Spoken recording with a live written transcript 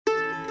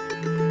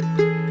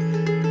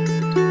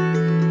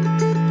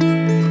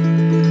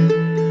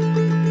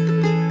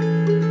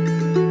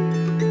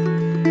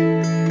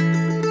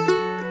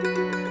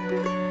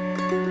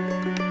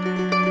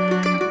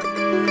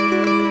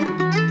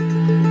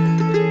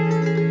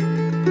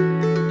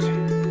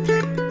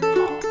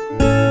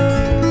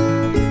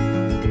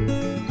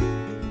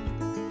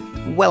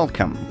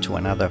Welcome to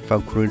another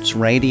Folk Roots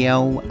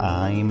Radio.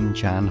 I'm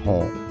Jan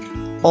Hall.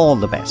 All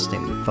the best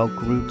in folk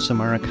roots,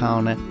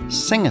 Americana,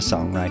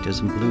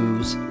 singer-songwriters and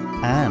blues,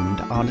 and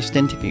artist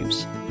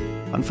interviews.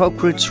 On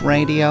Folk Roots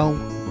Radio,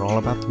 we're all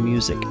about the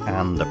music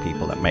and the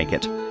people that make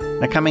it.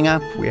 Now coming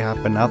up, we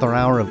have another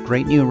hour of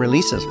great new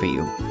releases for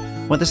you,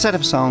 with a set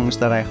of songs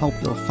that I hope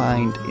you'll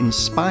find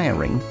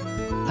inspiring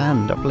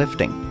and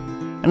uplifting.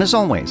 And as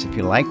always, if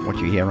you like what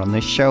you hear on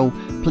this show,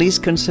 please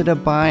consider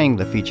buying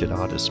the featured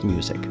artist's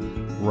music,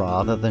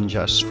 rather than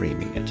just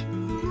streaming it.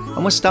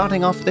 And we're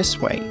starting off this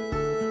way.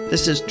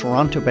 This is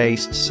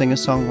Toronto-based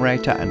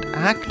singer-songwriter and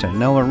actor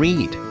Noah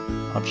Reid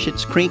of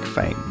Schitt's Creek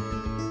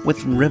fame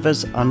with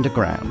Rivers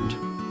Underground,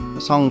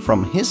 a song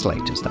from his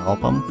latest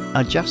album,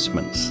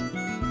 Adjustments.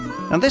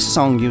 Now this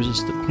song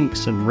uses the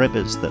creeks and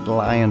rivers that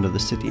lie under the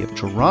city of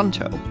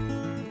Toronto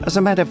as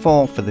a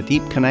metaphor for the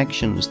deep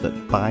connections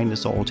that bind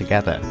us all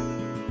together,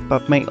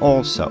 but may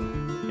also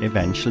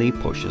eventually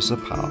push us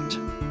apart.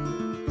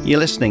 You're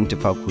listening to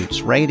Folk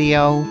Roots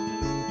Radio,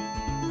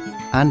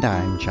 and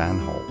I'm Jan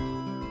Hall.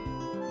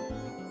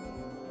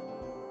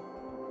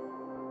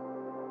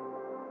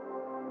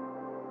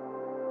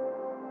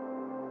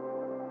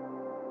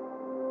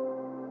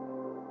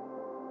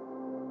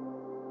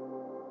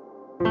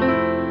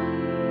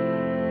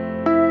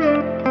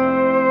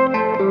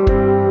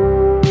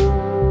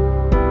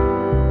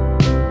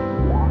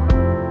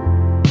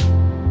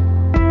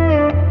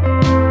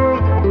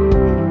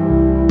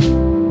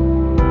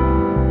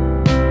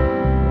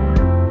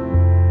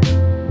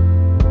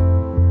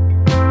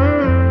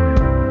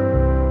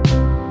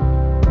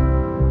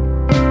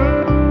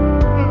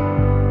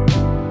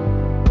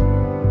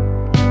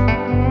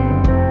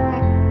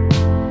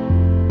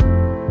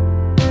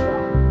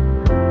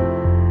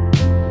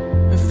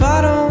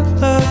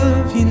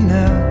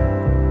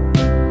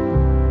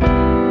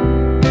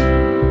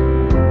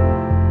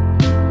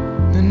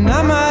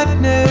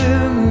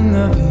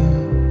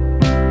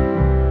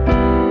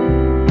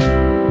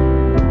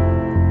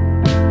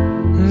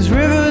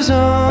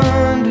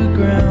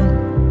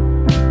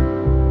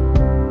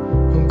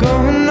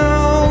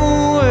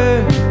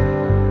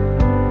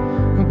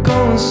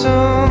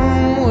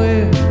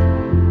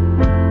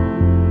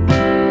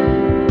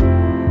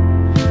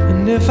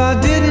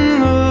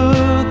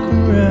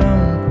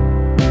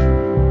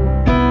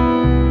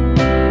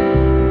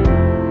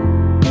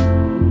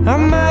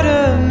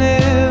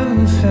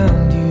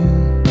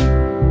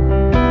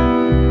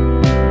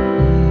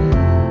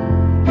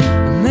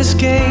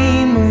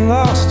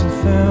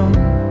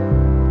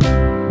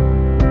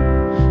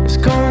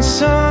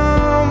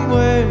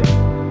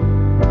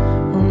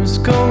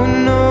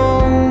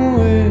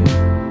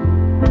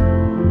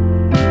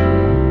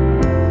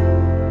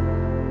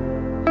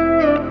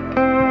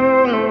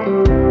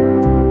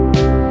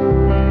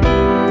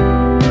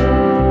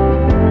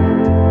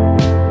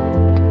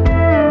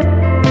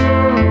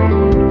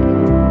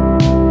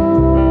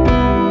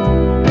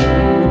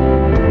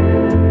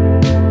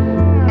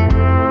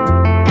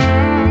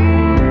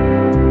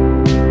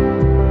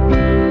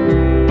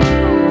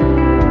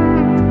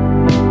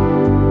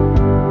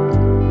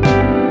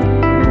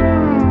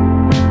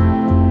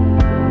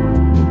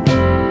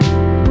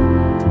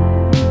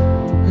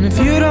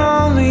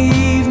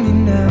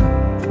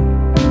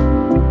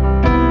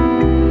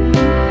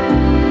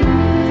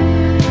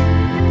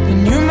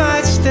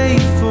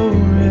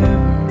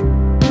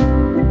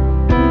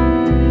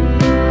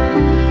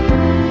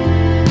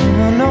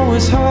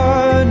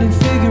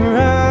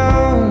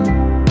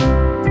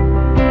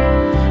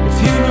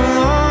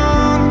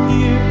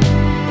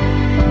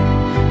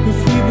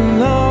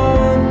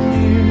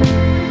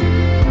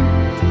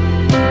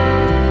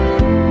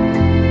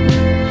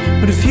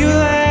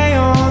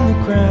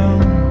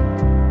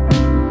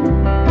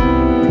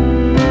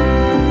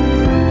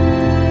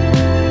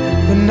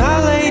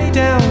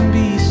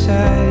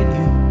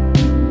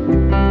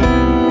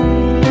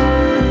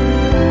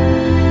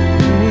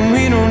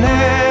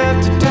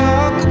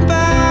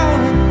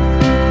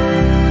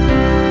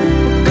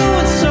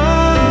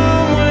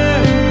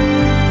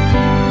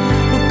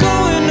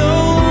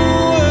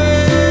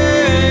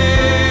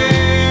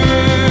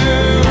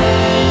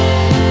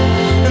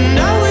 And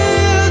I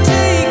will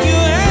take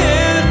your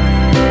hand.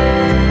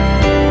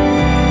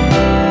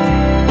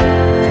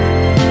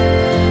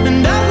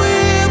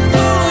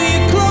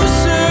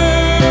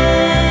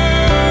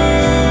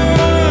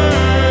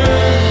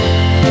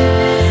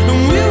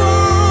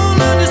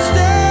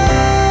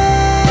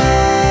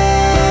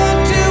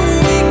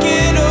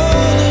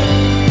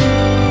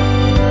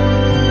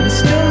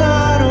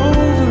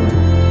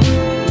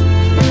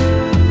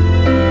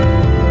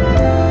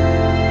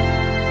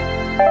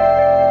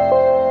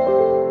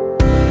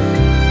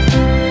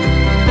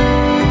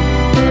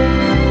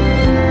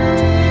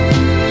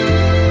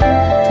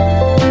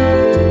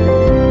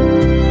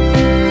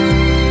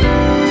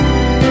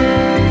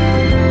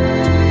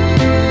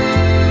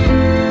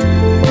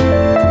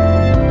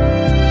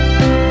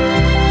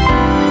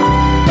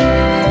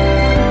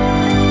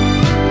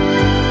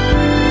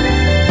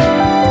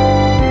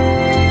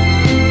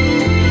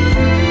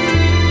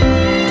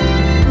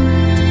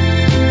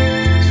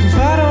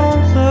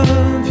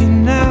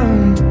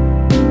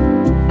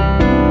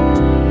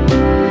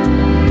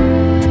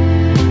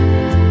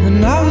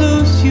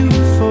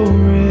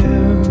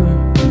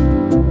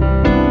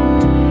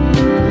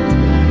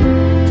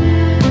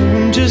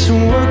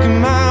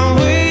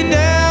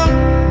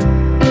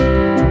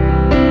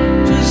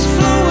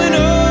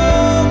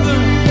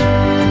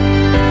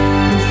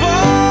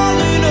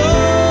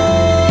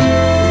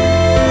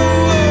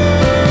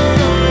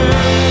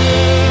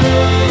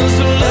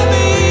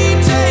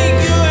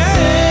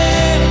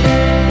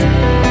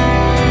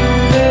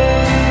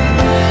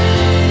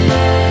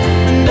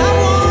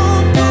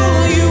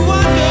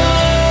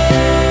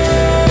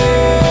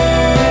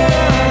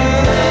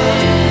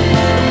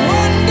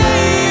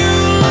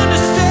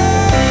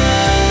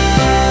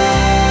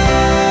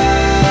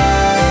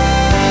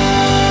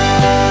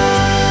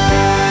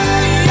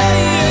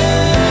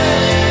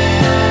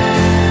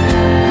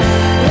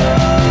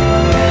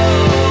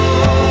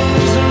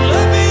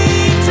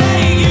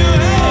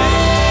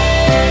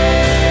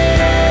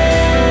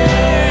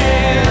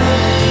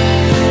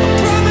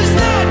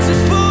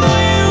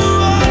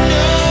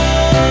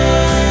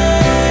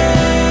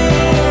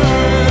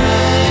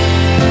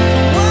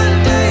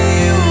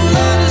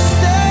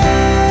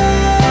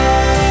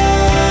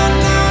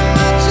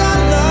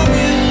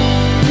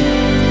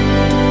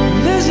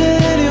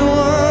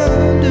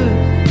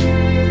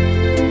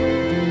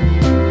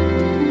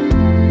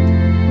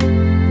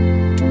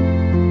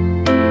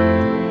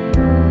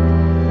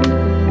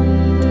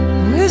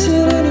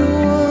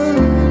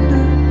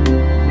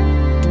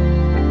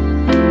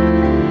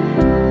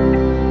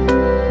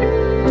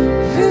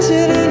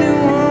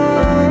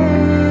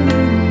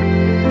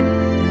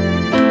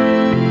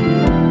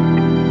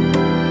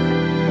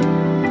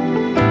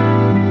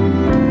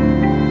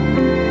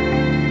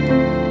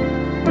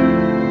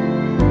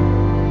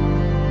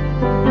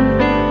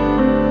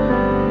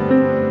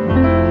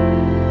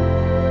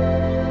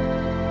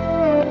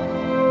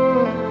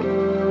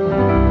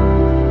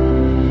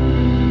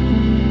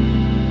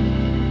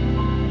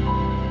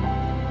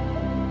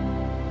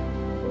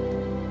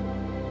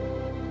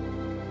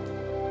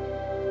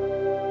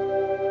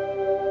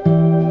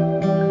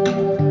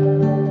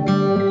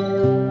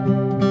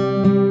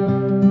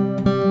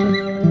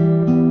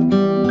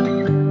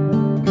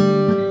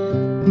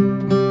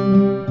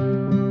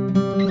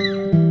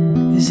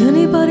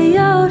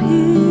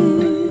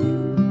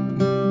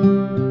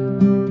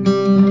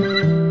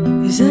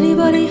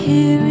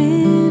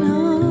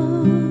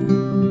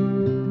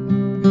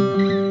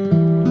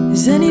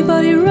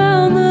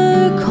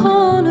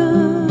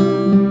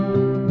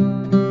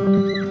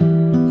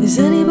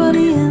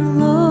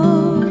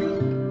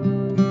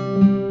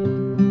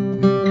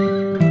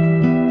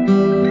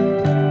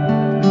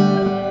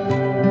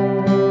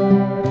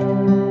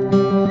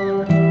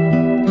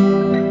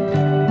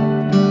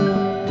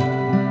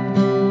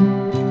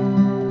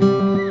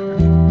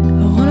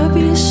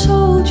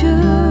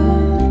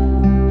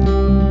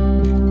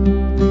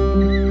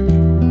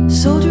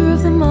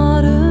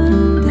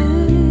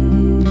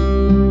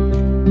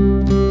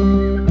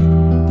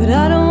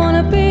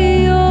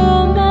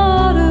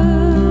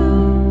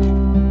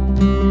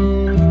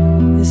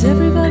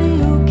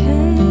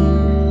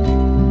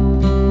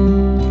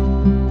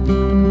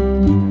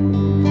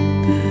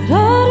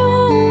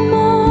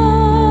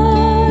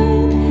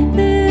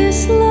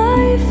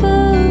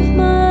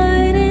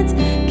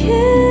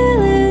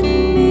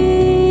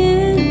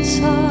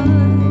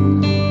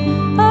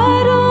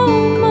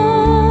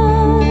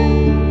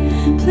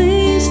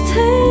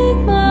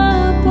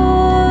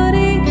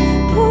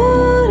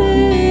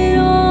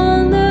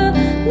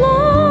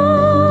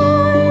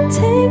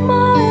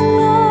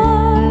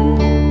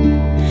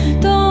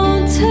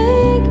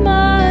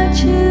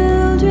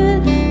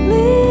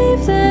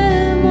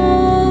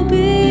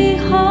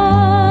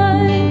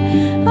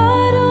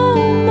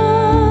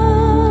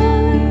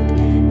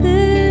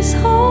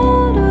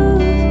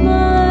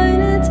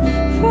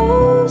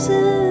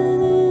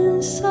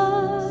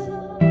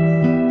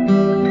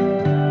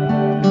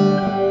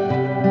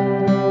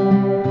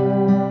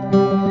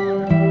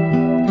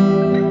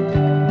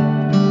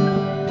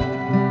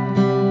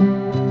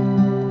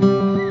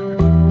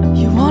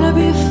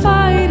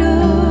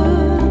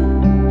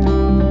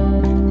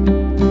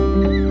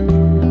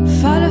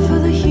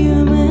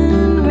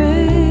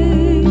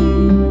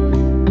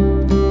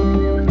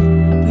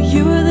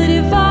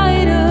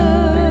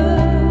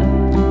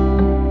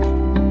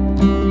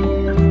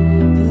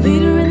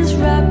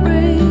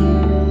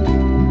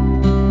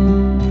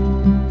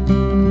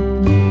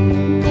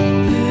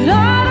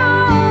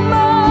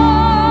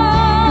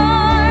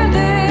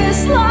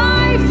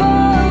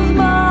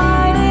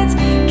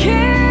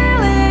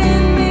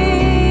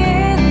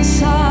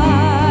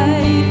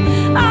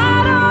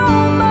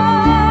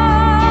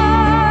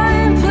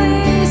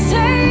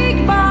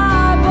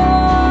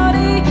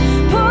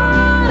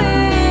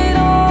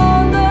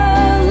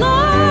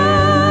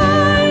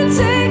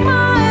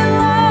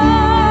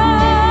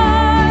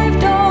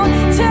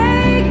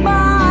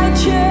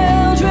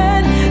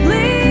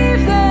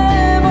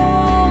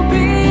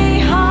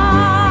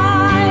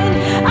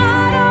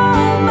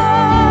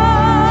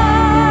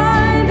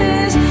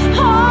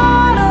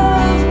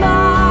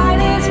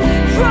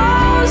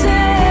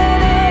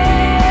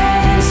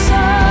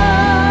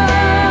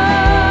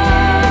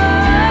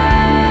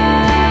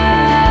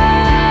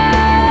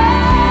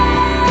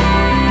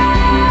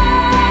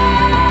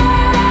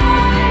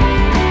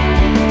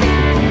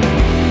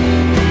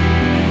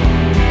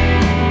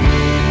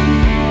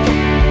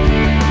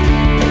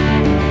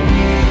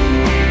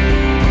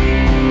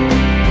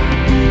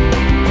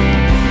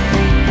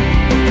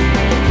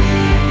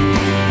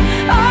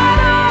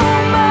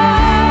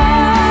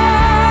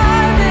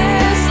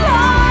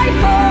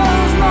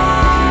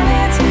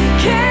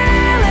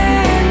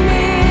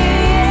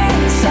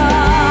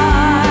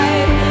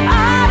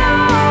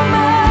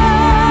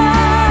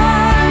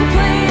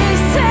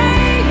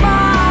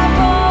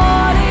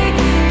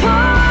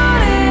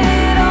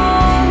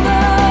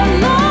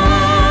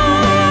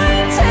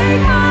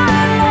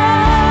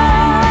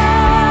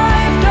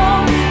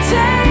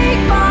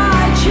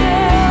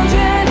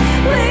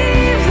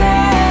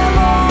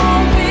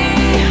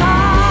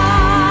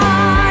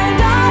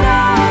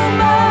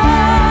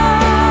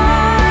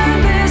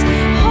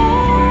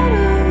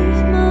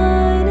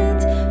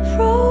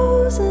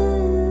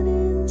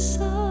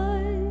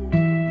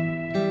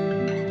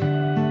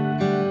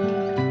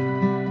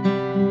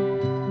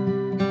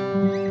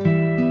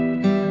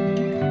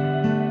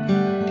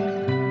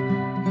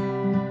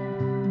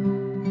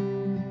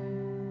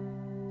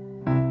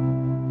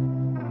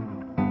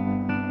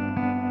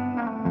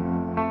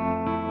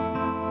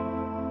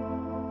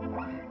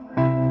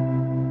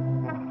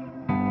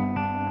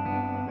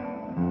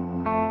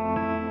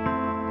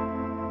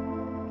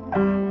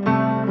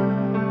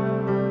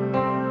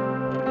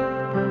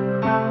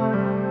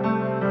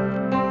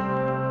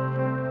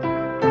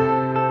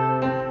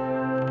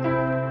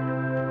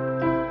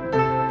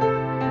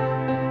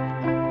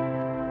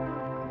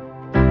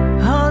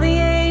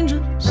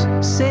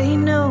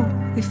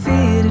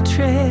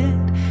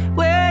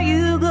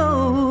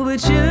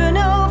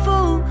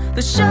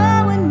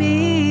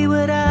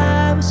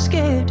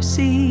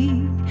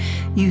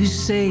 you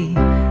say,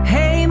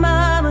 hey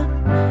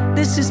mama,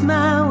 this is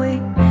my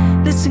way.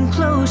 Listen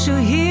close, you'll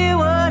hear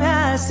what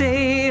I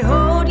say.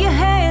 Hold your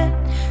hand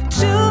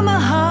to my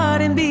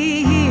heart and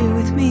be here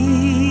with me.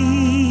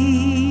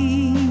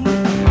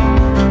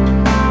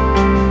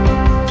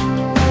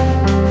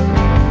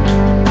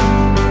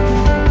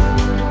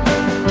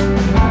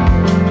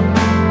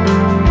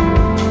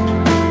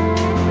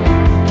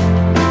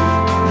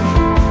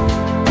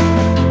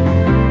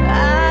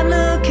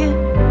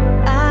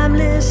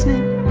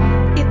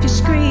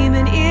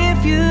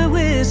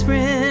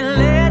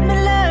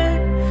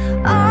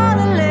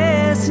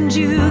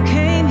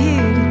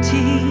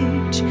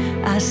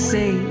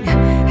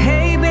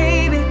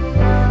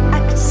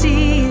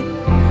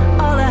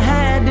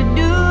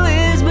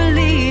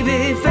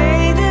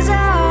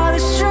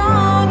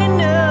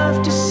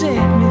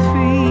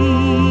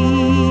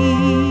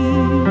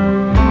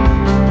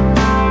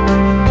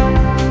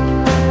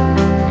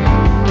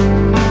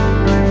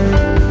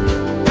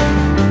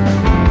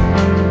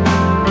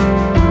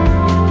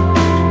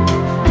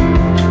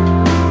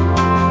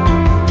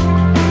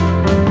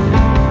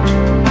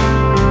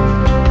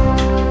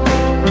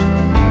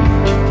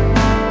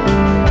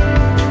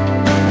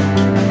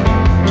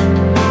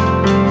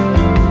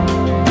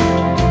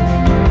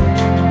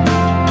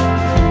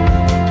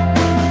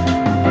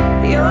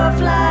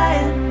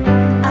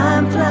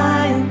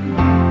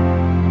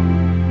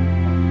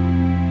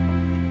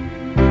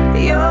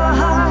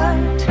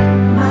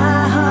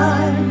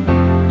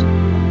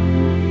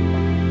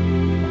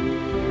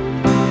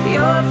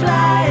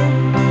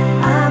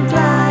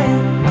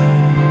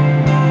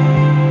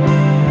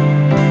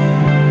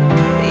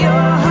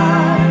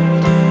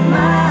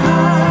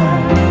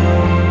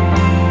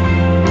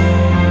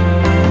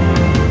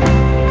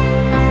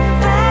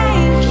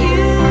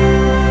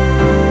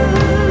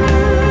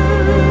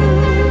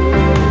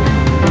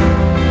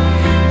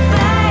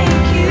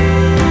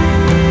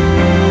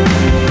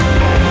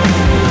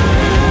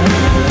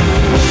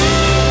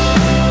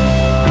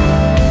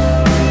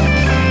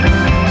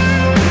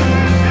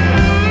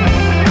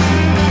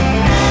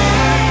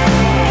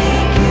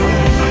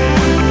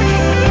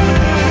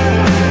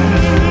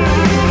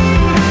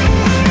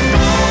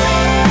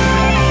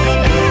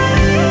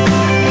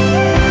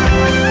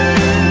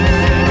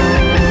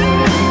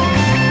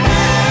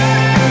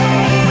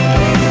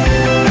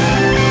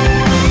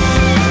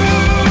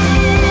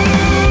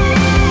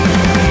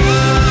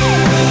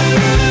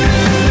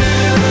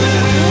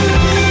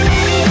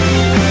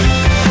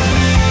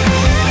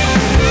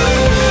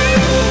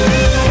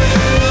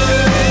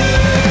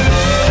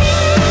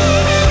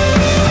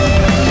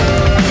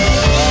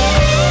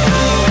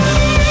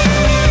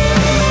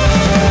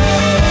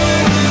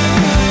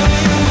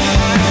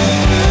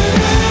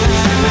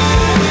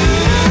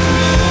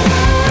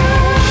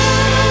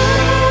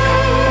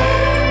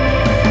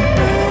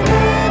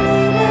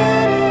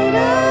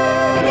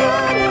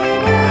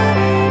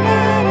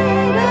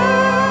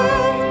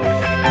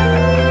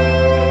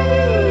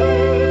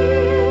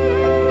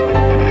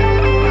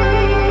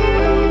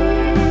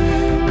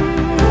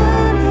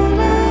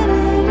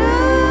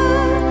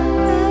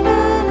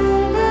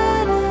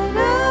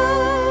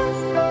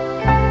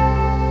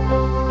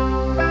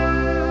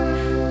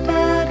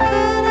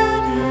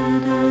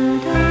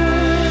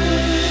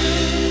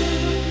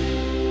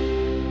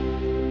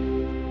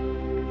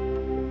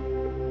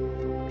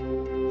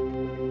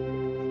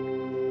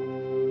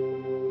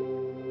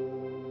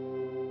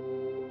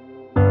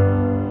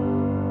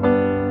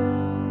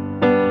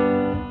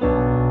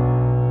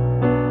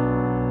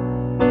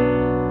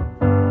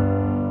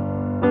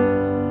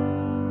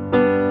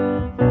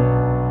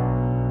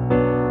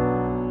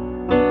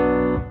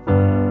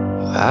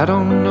 I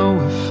don't know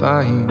if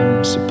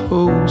I'm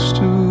supposed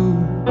to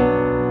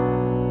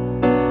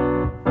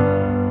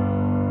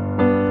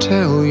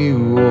tell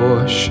you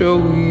or show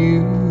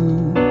you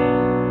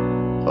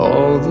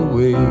all the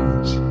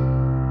ways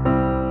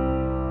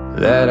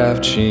that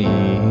I've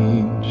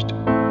changed.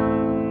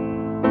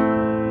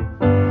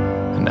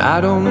 And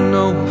I don't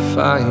know if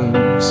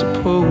I'm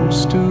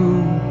supposed to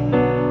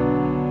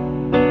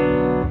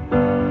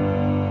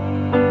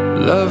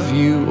love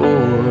you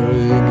or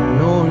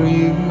ignore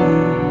you.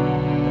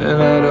 And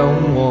I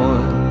don't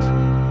want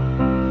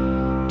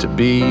to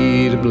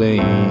be to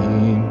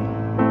blame.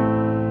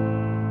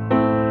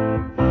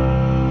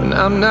 And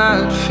I'm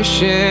not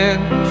fishing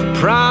for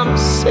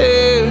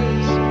promises,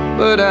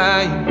 but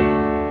I'm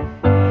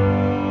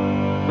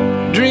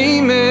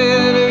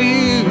dreaming of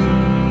you.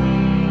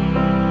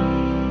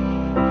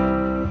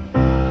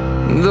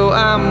 And though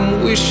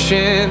I'm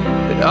wishing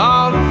that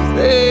all of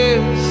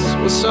this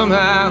will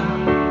somehow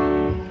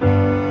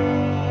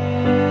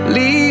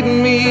lead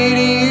me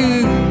to you,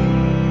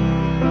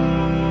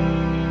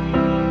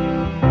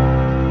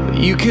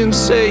 you can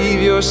save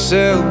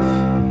yourself.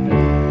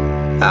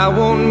 I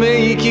won't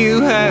make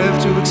you have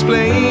to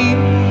explain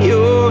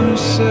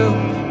yourself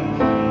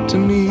to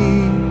me.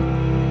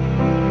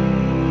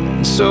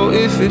 And so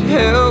if it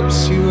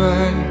helps you,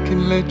 I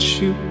can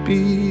let you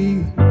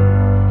be.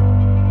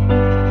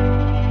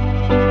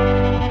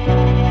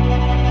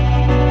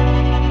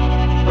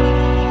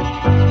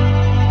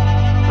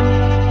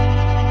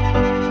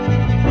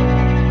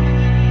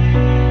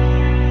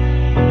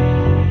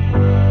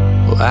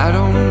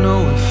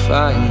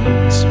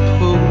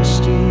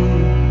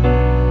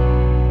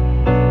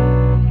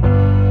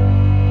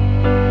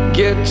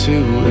 get to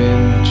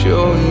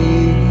enjoy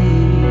you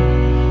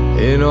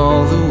in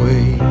all the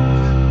ways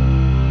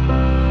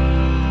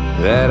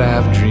that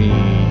I've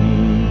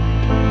dreamed.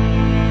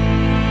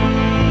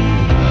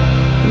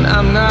 And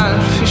I'm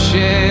not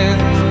fishing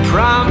for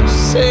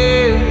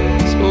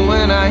promises, but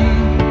when I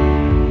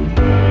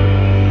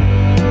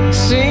am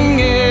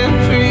singing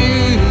for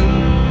you,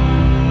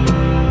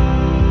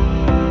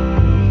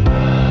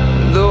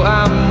 though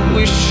I'm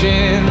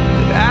wishing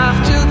that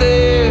after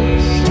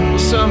this will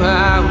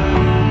somehow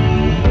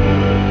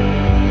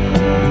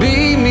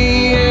be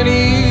me and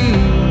you.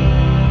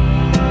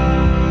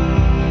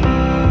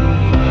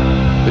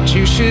 But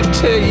you should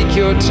take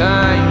your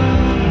time.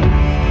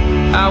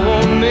 I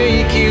won't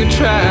make you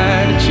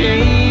try to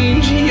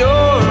change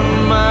your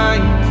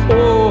mind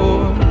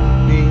for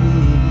me.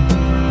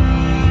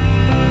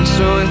 And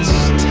so it's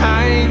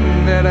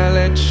time that I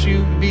let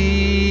you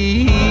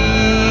be.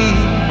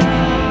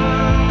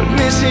 But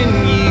missing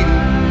you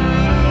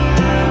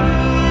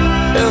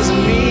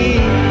doesn't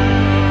mean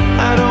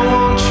I don't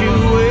want you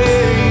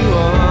where you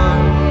are.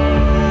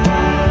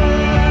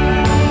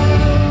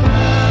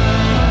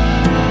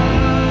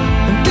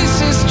 And this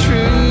is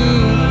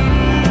true,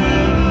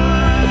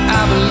 but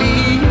I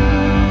believe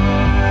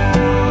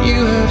you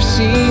have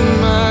seen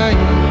my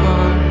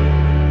heart.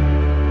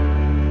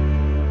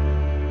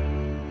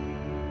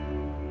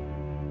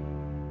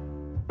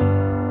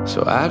 So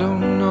I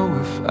don't know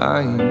if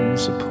I'm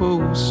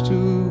supposed to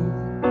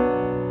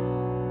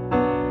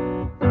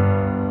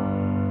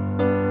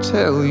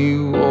tell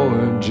you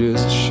or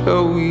just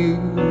show you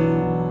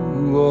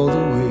all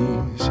the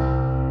ways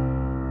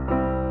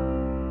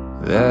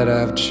that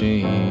I've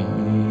changed.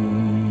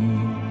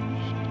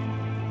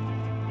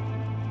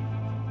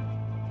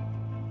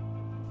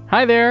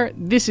 Hi there,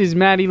 this is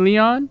Maddie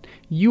Leon.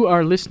 You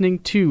are listening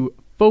to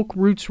Folk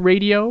Roots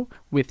Radio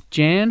with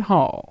Jan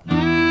Hall.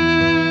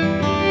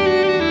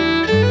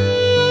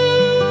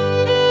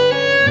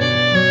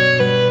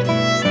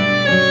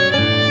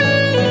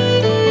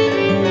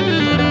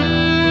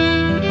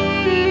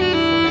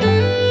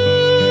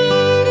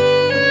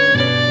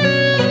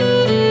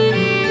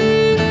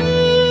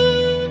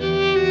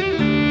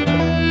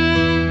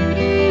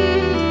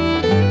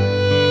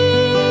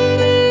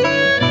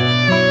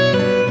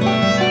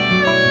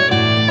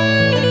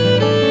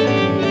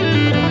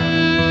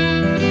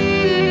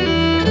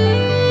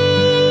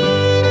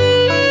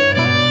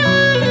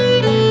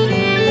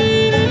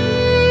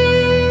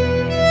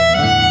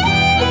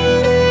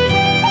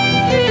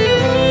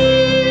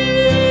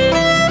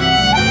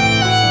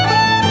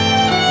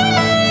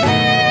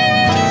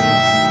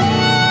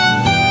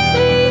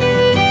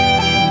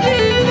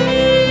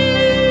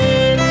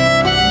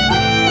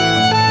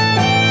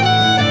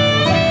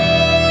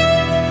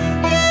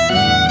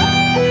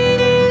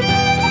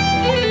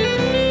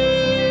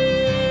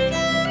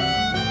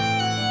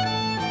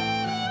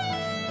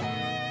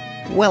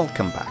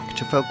 Welcome back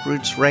to Folk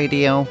Roots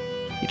Radio.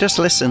 You just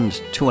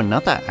listened to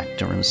another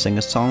actor and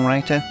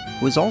singer-songwriter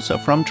who is also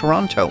from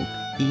Toronto,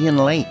 Ian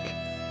Lake,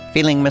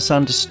 feeling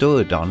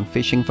misunderstood on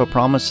Fishing for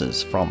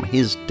Promises from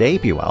his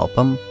debut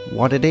album,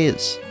 What It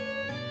Is.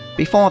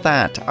 Before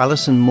that,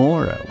 Alison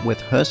Moore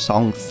with her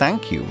song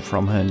Thank You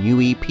from her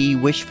new EP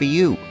Wish For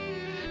You.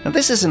 Now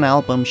this is an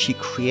album she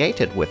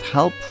created with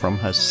help from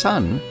her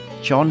son,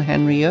 John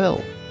Henry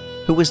Earl,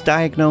 who was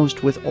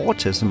diagnosed with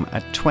autism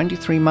at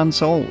 23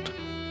 months old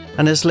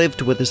and has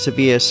lived with a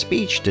severe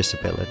speech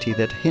disability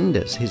that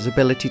hinders his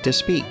ability to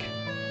speak.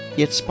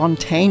 Yet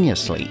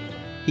spontaneously,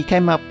 he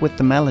came up with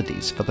the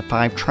melodies for the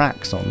 5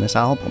 tracks on this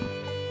album.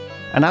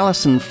 And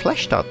Alison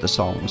fleshed out the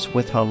songs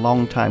with her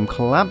longtime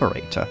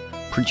collaborator,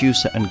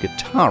 producer and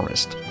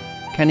guitarist,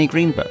 Kenny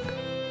Greenberg.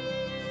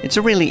 It's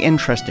a really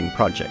interesting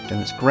project, and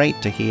it's great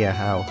to hear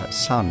how her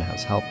son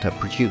has helped her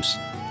produce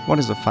what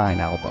is a fine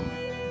album.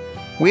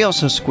 We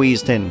also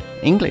squeezed in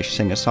English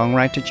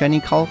singer-songwriter Jenny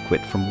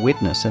Colquitt from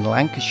Widnes in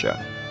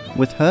Lancashire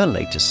with her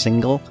latest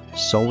single,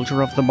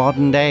 Soldier of the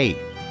Modern Day.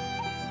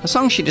 A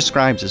song she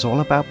describes as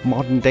all about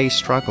modern-day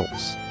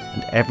struggles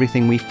and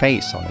everything we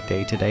face on a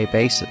day-to-day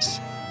basis.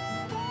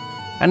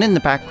 And in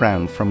the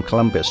background from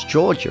Columbus,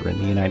 Georgia in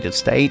the United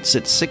States,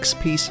 it's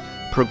 6-piece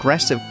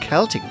progressive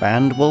Celtic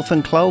band Wolf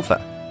and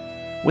Clover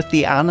with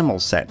the Animal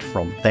set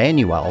from their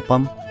new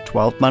album,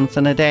 12 Month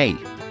and a Day.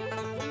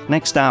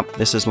 Next up,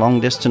 this is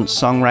long-distance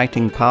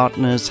songwriting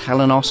partners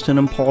Helen Austin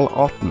and Paul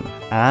Otten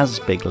as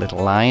Big Little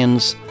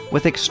Lions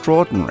with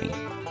Extraordinary,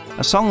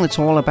 a song that's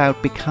all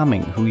about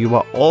becoming who you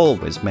are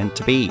always meant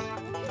to be.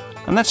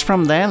 And that's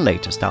from their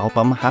latest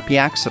album, Happy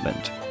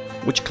Accident,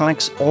 which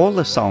collects all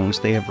the songs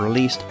they have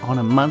released on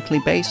a monthly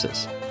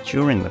basis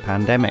during the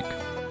pandemic.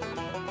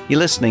 You're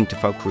listening to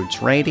Folk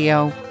Roots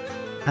Radio,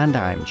 and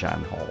I'm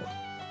Jan Hall.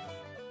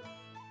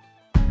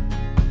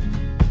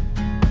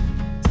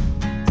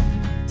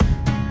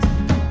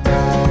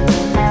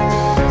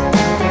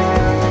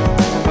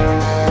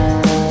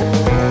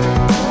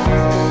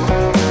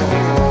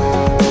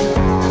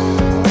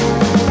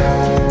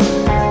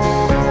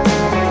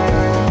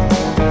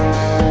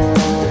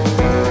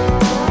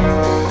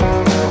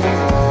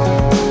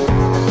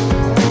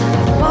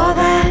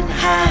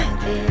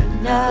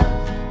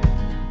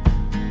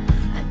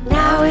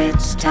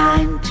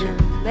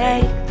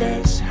 make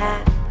this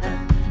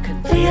happen.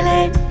 Can feel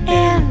it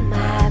in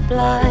my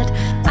blood.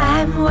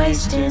 I'm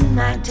wasting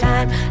my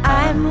time,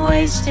 I'm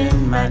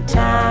wasting my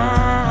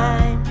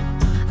time.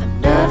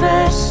 I'm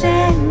nervous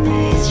in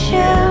these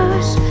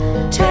shoes,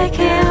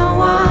 taking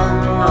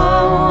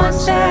one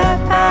step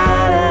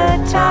at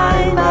a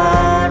time.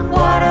 But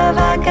what have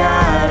I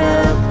got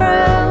to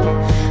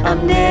prove?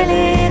 I'm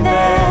nearly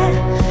there,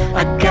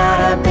 I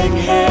got a big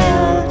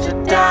hill to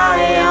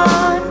die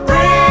on.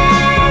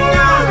 Bring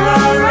on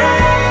the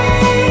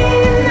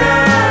rain, the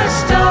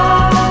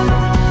storm.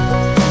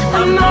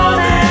 I'm more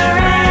than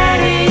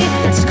ready,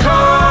 it's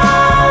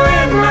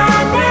calling my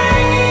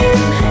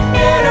name.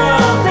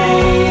 It'll be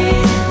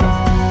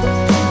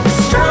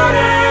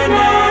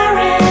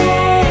extraordinary.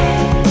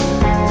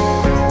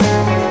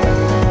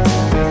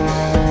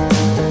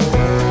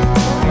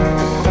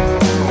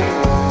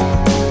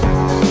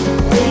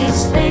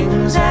 These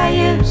things I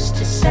used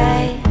to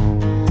say,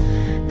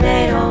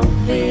 they don't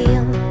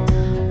feel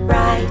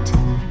right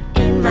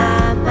in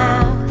my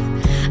mouth.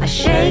 I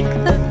shake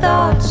the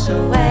thoughts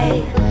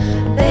away,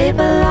 they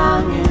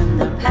belong in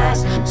the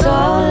past, so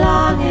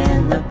long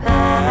in the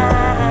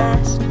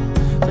past.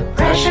 The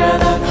pressure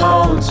that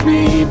holds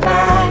me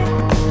back,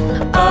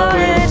 oh,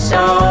 it's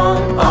all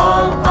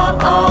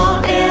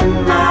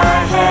in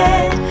my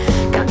head.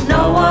 Got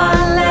no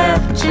one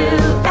left to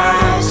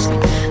ask,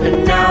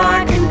 and now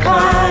I can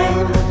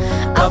climb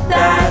up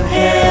that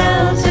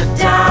hill to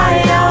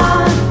die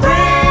on.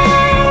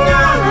 Bring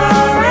on the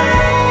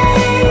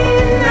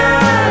rain, the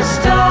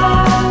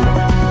storm.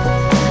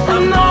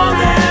 I'm more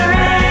than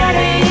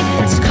ready,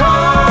 it's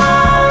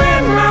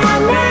calling my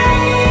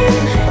name.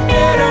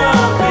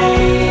 It'll be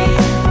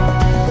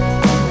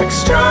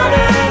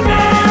extraordinary.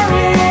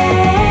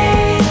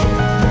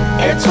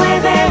 It's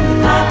within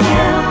my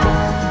will,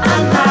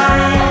 I'm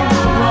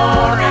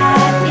more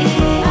at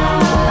ease.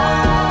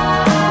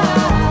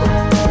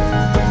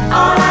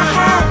 All I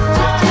have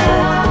to do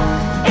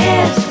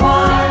is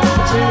want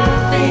to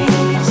be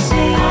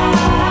seen.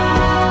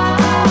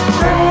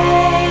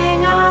 Bring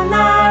on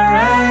the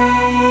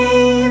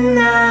rain,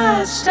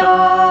 the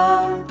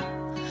storm.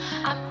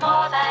 I'm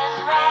more than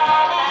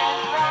ready.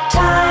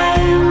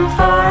 Time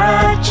for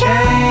a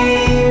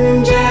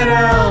change,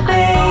 it'll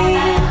be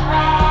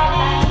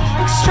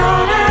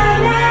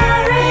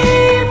extraordinary.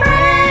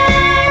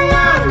 Bring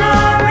on the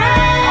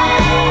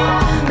rain,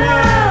 the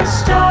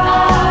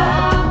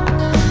storm.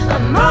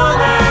 I'm more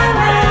than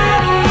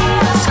ready,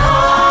 it's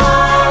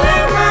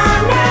calling my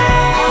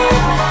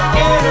name.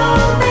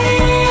 It'll be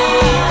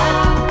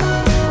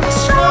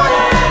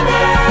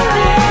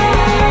extraordinary.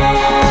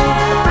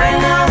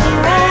 Bring on the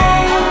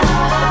rain,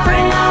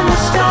 bring on the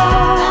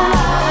storm.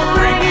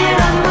 Bring it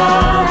on,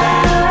 more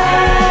than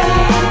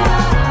ready.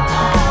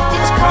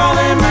 It's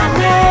calling my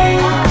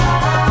name.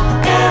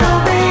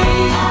 It'll be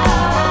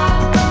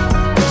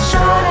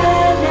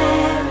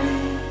extraordinary.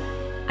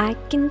 I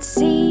can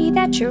see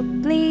that you're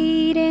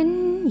bleeding.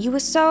 You a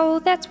soul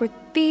that's worth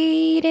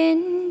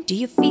feeding. Do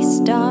you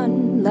feast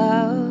on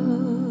love?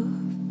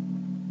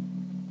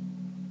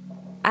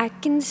 I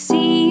can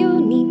see you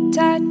need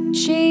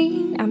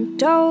touching. I'm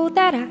told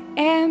that I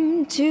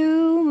am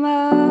too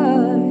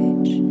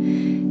much.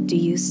 Do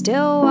you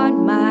still want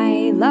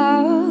my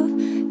love?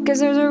 'Cause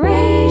there's a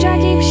rage I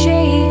keep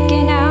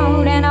shaking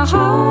out, and a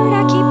heart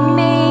I keep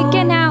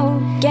making out.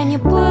 Can you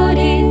put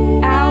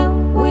it out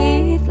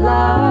with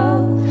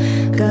love?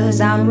 'Cause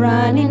I'm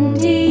running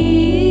deep.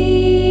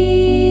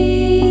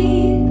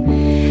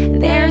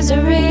 There's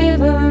a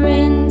river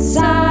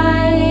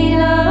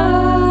inside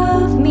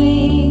of me.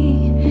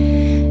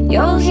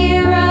 You'll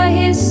hear a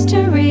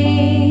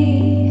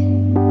history,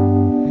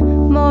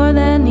 more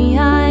than the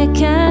eye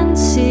can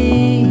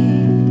see.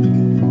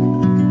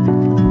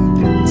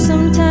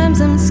 Sometimes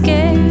I'm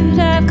scared,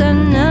 I've got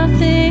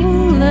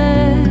nothing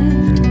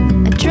left.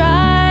 I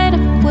dried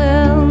up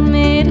well,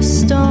 made of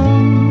stone.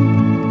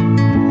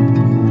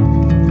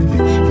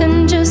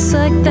 Then just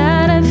like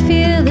that I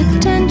feel the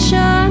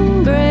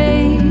tension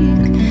break.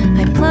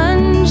 I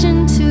plunge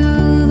into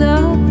the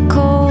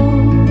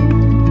cold.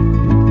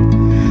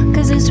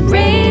 'Cause this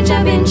rage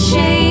I've been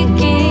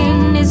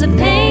shaking is a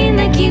pain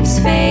that keeps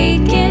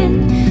faking.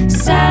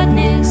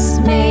 Sadness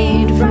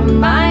made from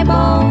my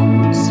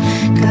bones.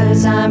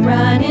 'Cause I'm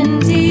running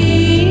deep.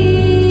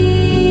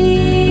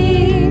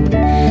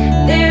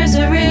 There's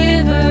a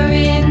river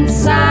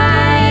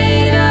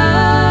inside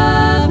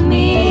of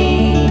me.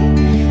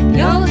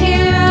 You'll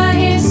hear a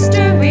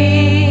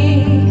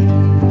history,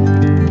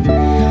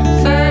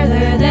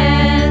 further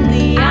than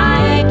the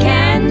eye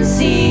can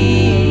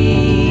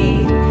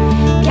see.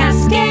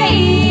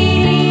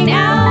 Cascading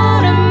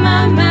out of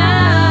my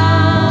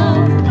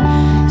mouth.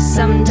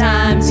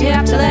 Sometimes you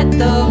have to let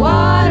the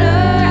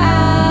water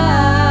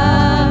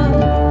out.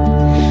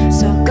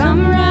 So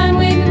come run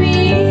with me.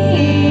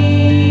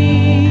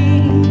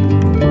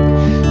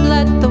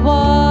 Let the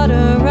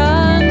water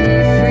run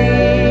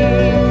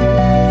free.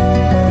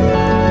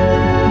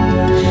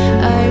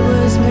 I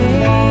was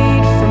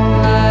made from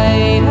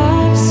light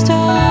of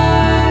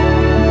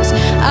stars.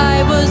 I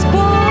was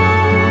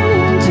born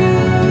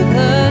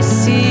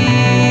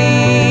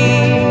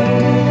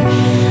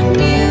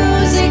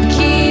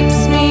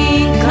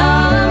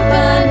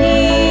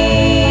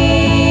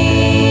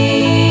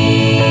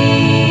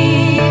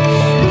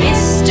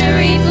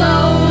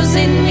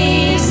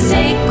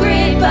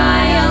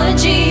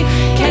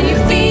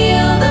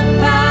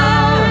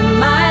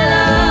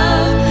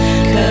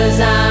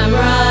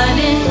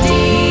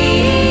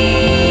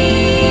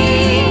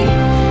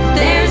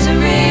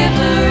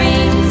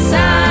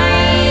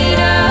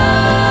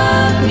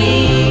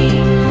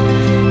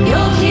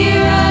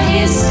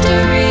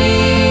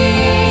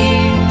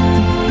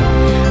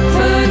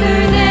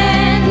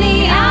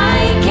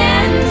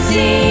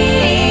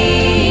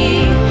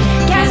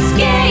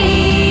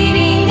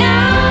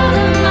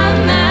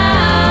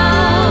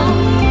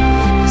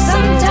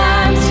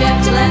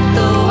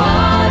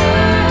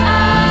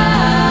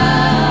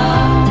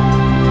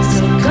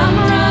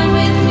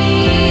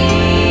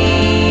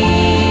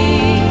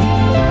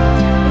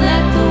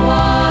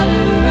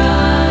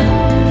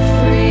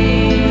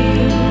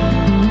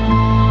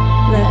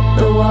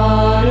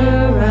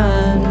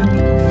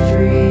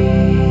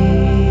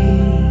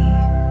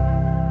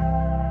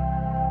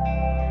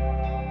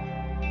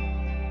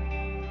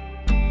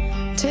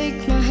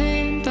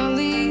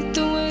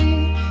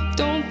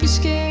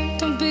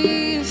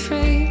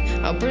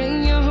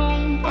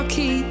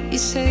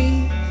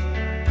safe.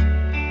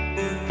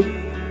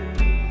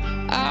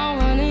 I'll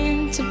run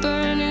into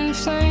burning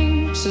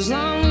flames as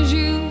long as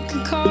you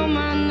can call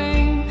my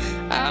name.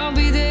 I'll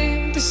be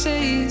there to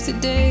save the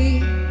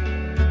day.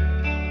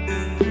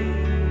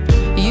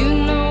 You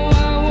know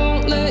I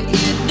won't let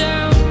you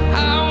down.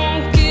 I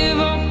won't give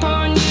up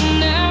on you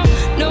now,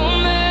 no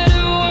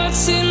matter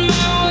what's in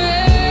my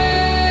way.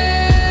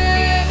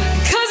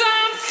 'Cause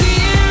I'm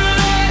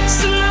fearless,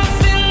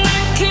 nothing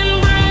that can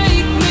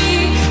break me.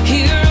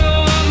 Hero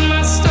of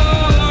my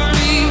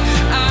story,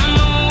 I'm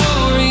a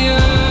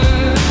warrior.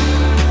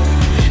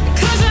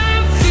 'Cause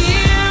I'm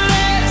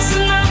fearless,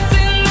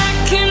 nothing that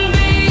can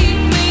beat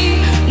me.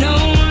 No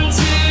one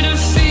to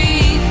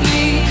defeat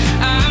me.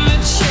 I'm a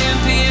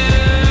champion.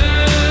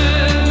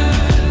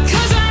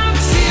 'Cause I'm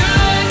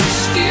fearless,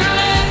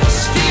 fearless,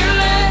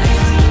 fearless.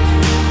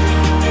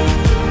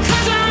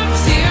 'Cause I'm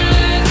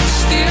fearless,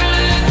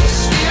 fearless,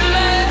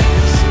 fearless.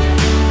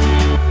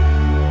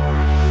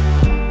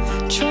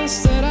 Trust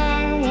that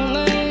I won't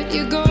let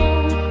you go.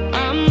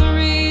 I'm the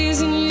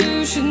reason you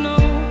should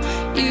know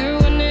you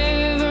were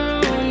never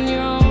on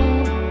your own.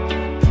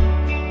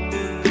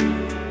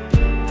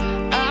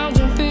 I'll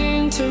jump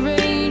into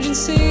raging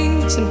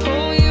seas and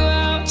pull you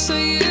out so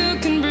you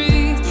can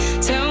breathe.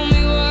 Tell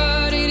me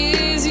what it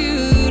is you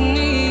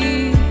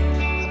need.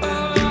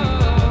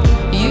 Oh,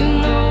 you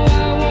know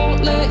I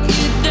won't let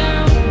you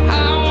down.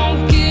 I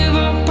won't give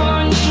up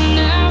on you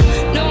now,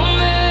 no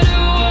matter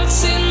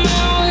what's in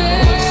my way.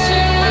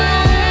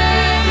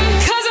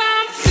 'Cause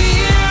I'm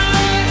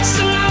fearless,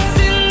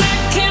 nothing that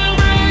can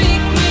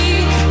break me.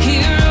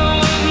 Hero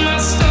of my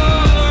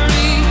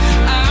story,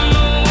 I'm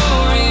a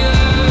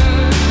warrior.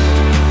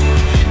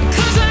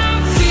 'Cause I'm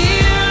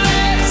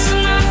fearless,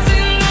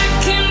 nothing that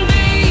can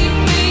beat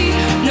me.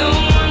 No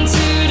one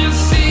to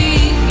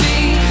defeat me.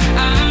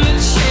 I'm a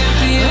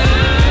champion.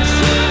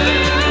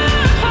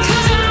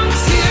 'Cause I'm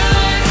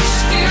fearless,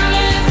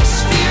 fearless,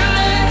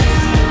 fearless.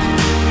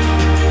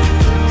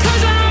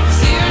 'Cause I'm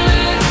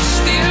fearless,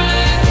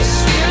 fearless,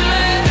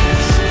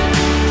 fearless.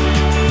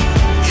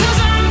 'Cause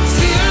I'm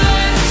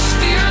fearless,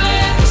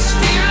 fearless,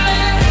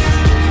 fearless.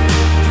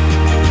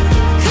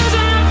 'Cause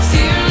I'm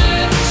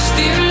fearless,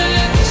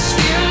 fearless,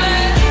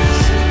 fearless.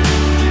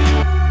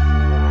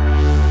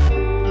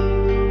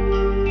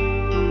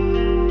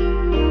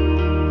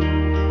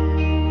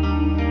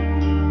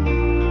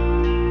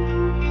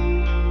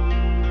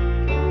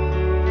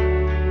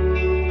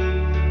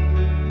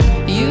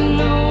 You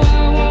know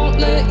I won't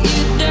let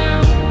you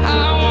down.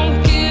 I won't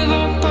give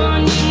up on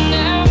you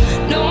now,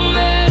 no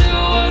matter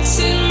what's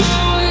in my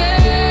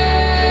way.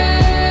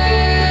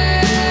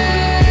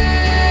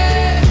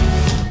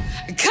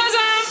 'Cause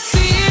I'm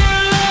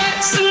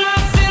fearless,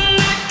 nothing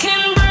that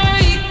can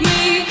break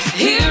me.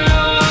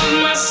 Hero of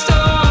my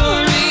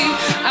story,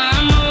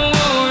 I'm a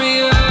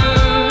warrior.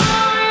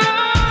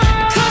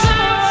 'Cause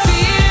I'm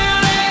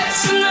fearless,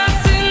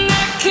 nothing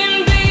that can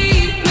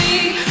beat me.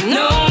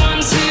 No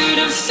one to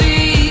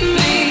defeat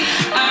me.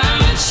 I'm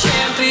a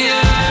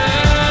champion.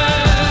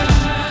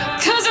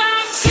 'Cause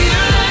I'm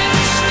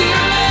fearless,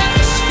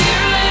 fearless,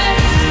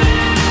 fearless.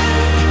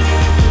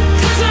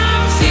 'Cause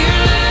I'm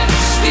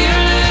fearless,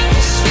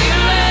 fearless,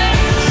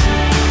 fearless.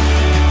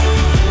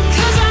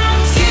 'Cause I'm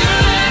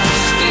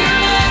fearless,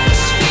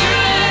 fearless,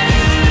 fearless.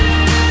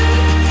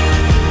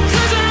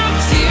 'Cause I'm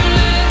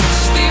fearless,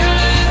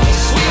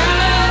 fearless,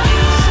 fearless.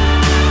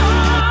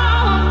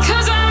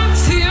 'Cause I'm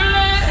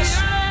fearless.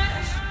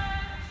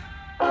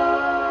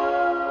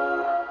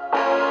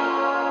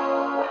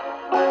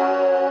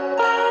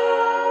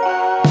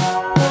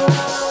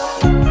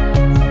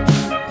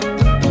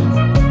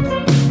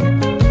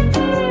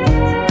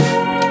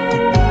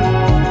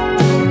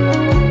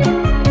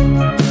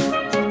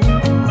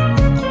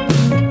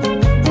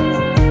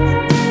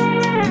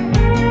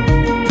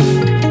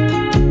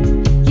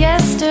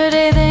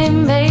 Yesterday they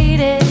made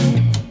it,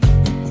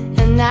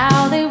 and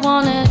now they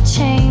wanna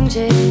change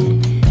it.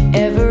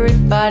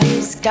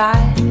 Everybody's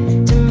got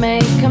to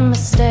make a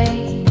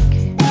mistake.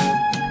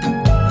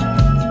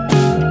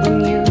 When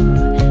you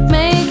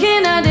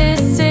making a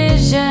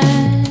decision,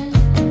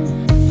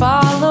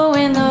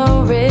 following the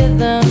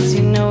rhythms,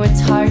 you know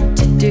it's hard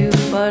to do,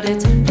 but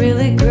it's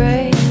really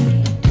great.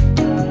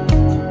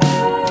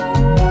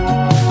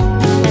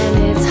 And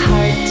it's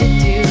hard to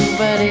do,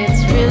 but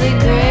it's really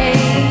great.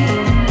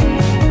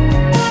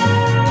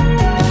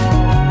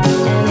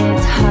 And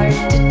it's hard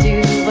to do,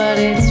 but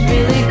it's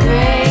really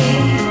great.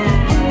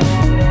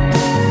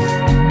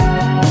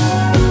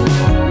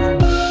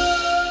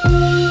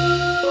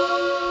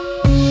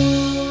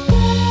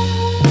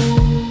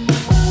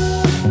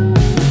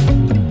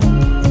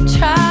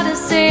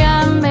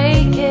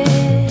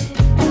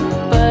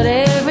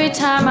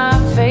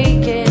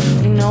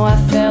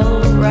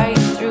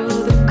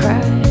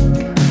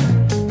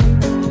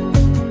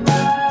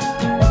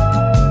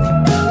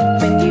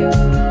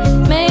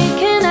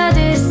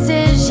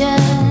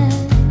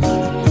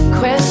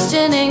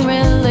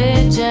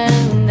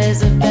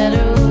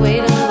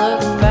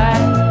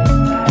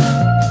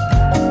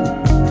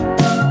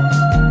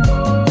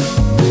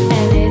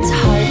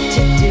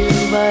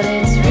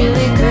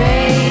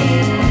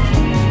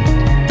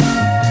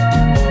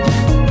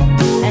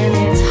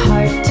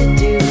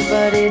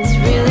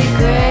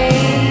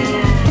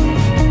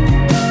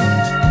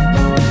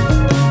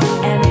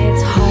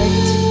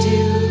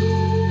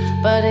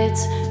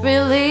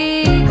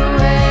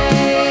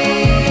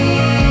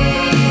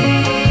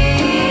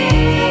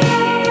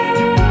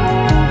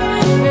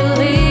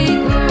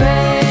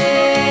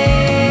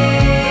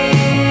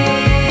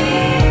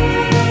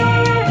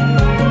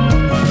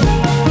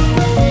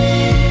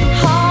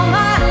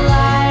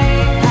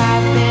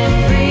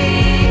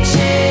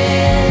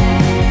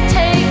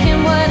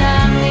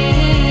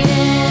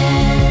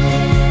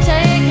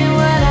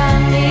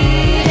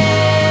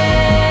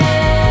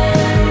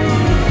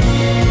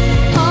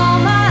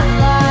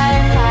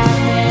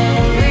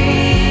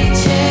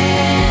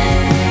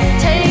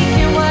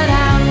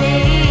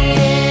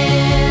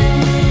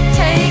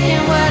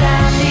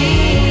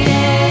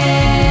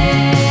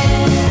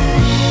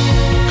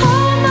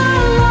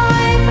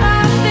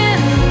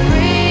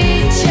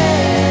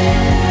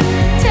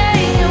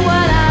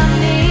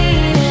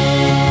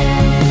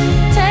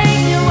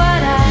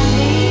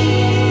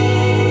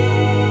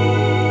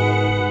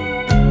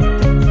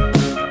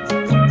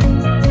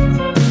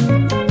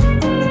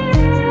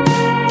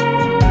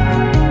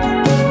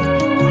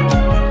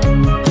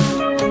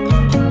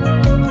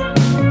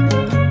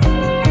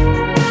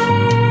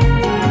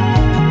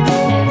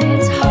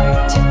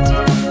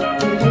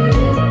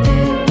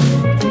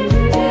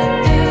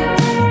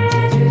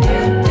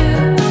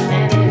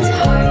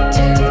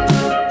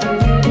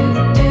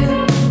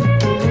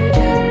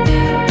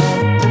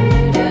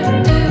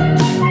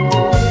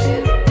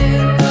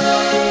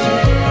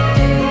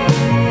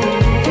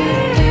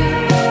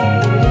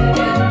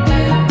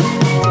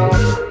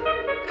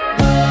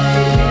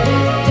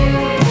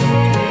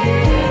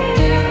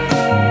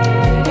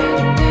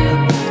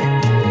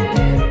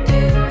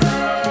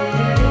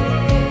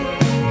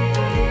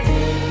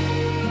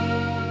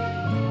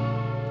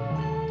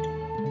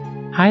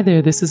 Hi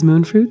there, this is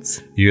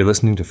Moonfruits. You're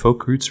listening to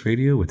Folk Roots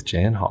Radio with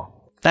Jan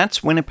Hall.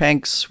 That's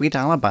Winnipeg's Sweet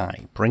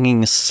Alibi,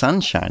 bringing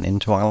sunshine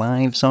into our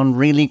lives on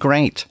Really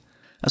Great,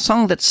 a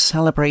song that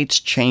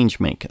celebrates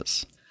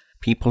changemakers,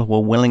 people who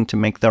are willing to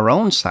make their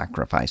own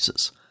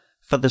sacrifices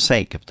for the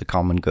sake of the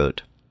common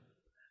good.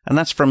 And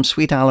that's from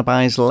Sweet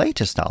Alibi's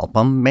latest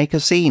album, Make a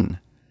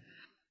Scene.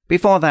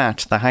 Before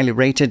that, the highly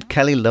rated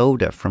Kelly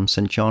Loader from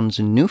St. John's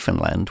in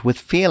Newfoundland with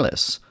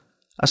Fearless,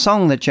 a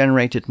song that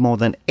generated more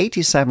than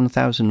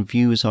 87,000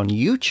 views on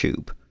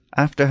YouTube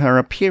after her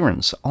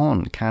appearance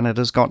on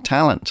Canada's Got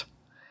Talent.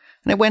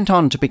 And it went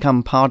on to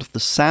become part of the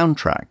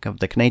soundtrack of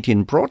the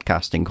Canadian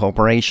Broadcasting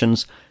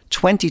Corporation's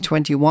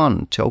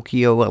 2021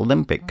 Tokyo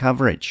Olympic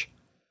coverage.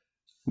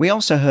 We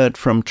also heard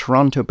from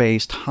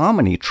Toronto-based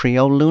harmony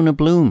trio Luna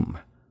Bloom,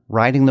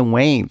 riding the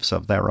waves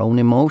of their own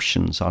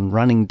emotions on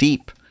Running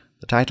Deep,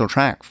 the title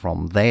track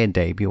from their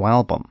debut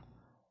album.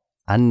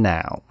 And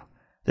now,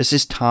 this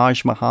is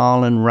Taj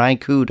Mahal and Ry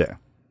Cooder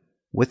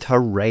with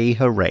Hooray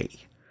Hooray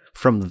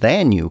from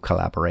their new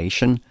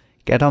collaboration,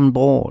 Get On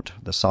Board,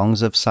 the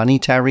songs of Sonny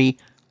Terry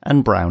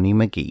and Brownie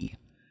McGee.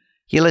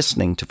 You're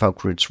listening to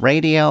Folk Roots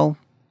Radio,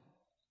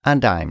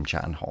 and I'm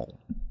Jan Hall.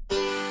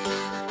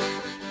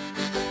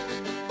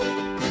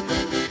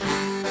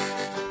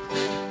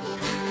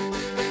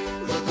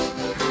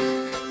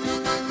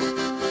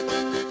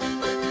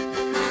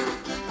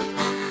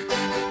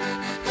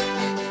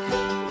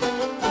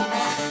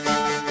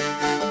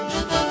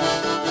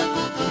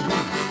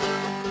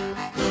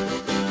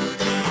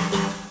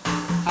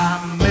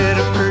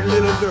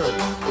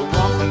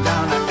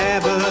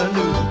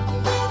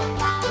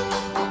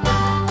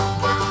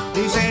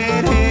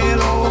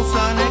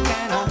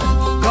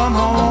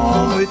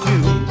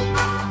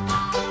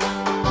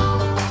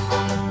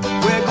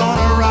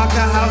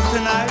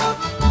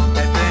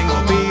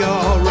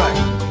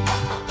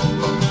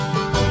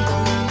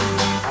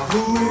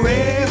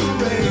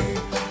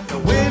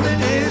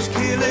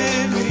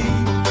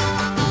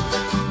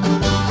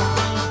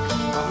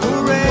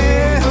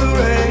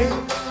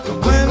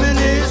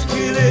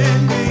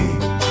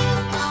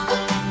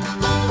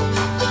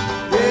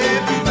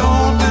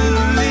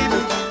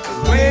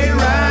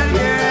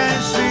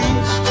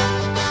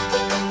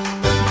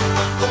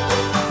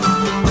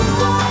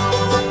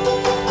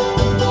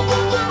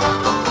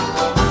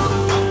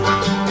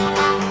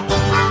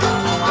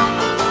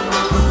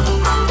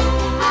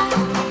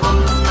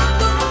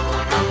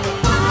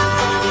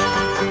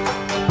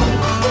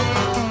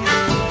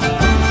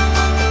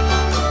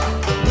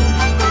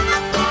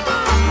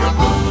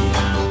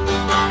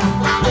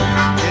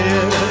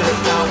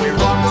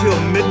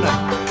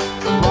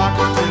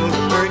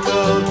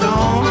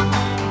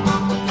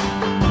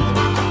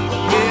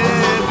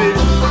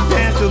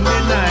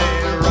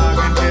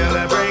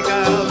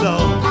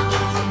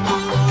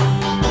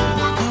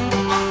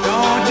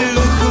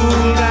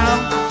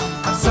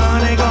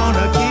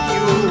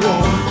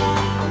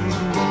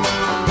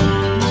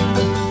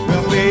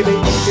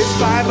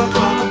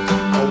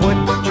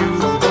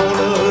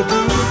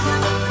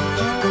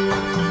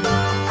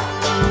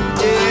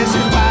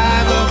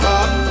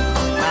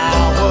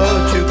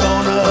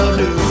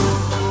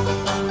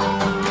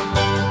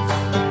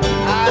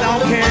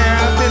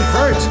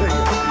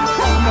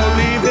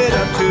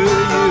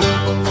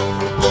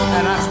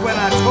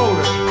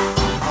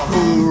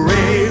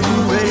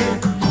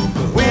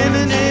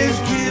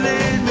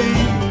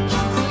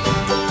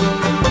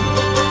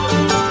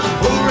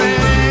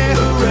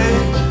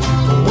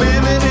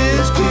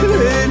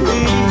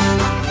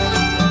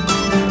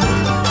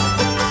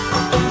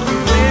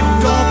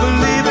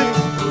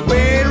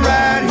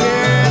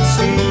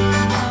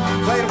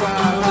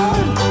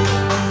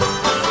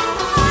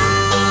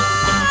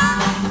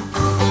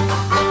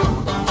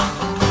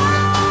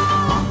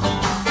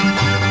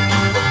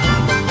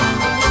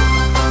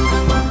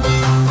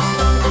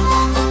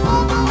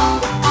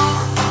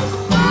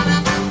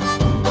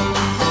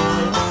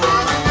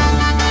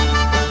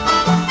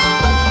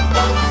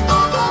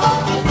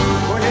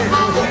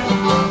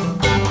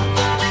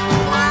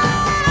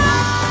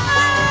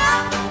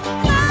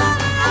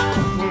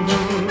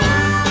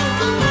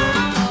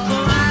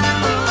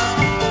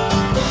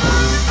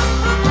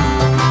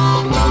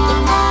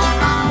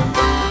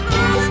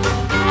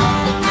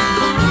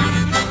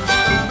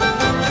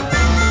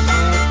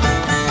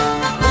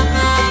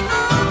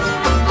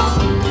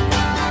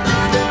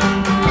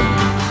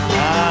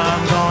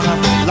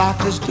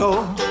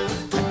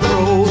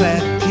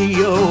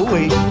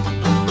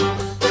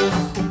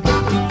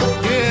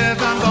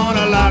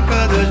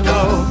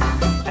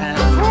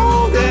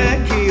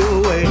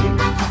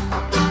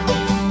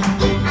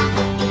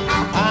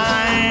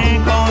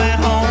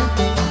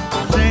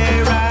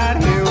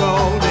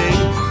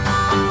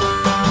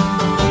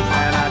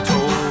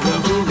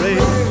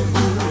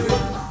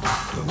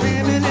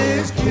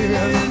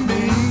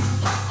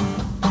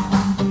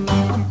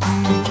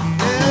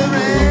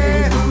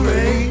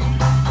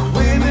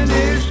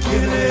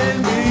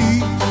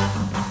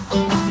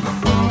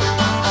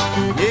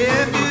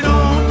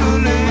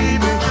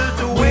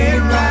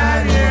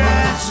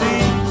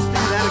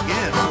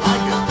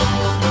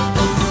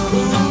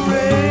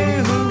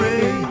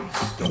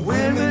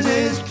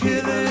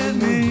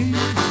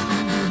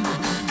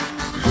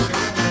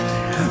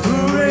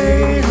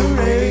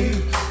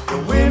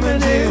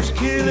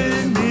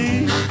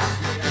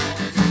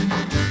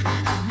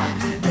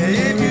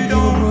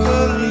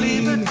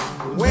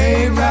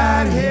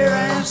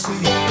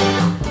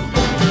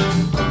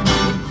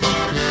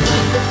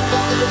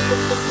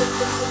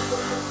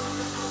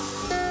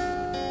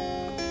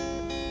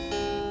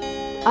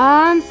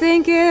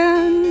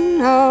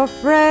 of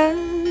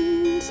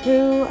friends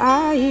who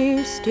I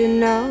used to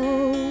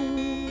know,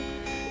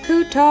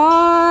 who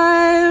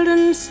toiled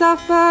and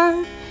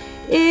suffered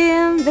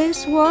in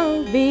this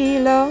world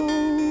below.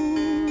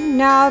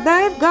 Now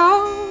they've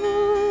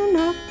gone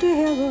up to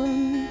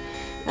heaven,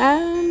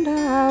 and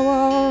I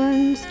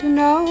want to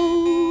know,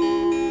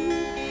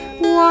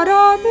 what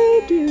are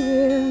they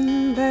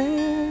doing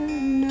there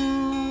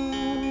now?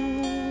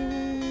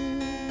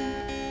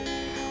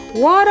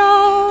 What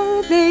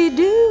are they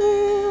doing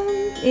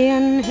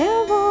in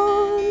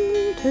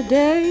heaven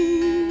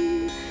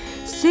today?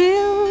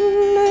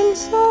 Sin and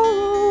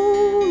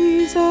sorrow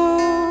is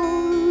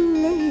all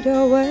laid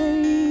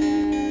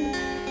away.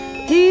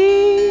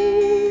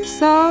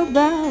 Peace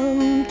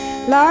abound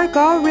like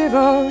a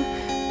river,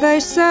 they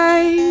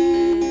say.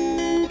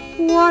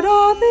 What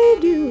are they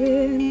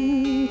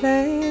doing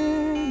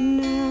there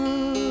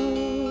now?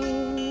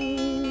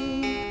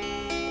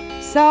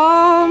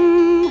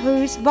 Some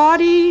whose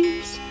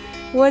bodies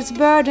was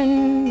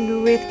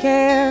burdened with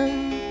care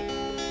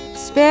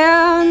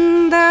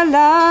spend their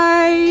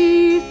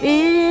life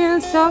in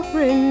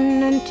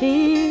suffering and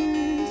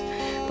tears,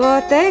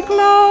 but they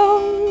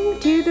clung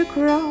to the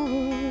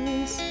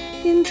cross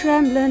in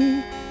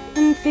trembling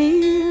and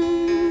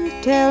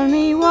fear. Tell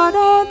me, what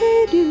are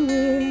they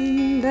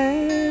doing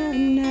there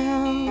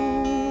now?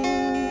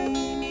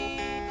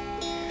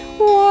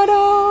 What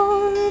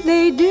are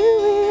they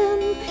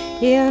doing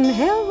in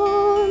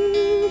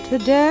heaven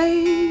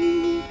today?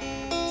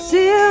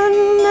 Sin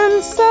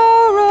and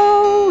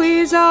sorrow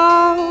is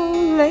all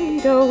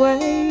laid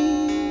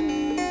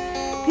away.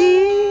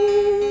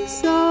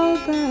 Peace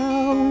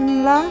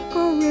abound like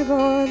a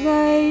river,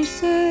 they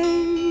say.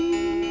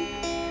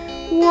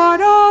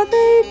 What are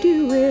they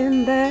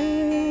doing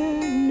there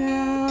now?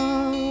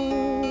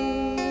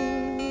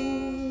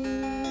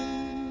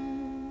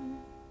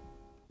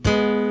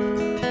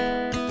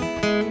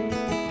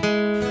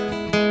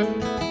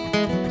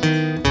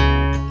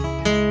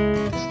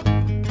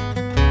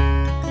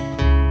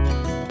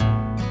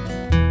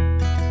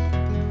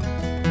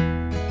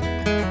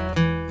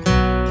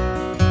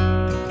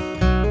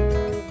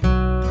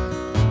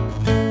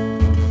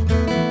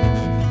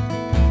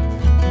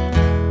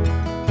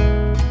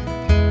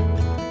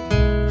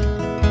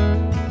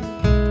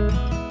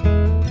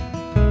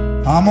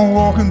 I'm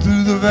a-walking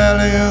through the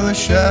valley of the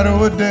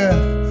shadow of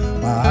death.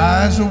 My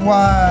eyes are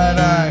wide,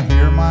 I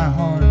hear my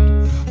heart,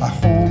 I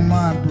hold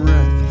my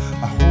breath,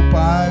 I hope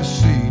I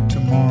see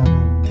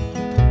tomorrow.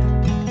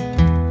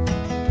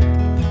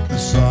 The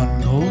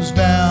sun goes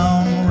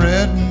down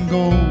red and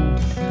gold,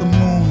 the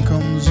moon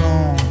comes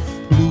on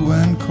blue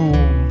and cold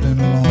and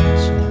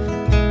lonesome.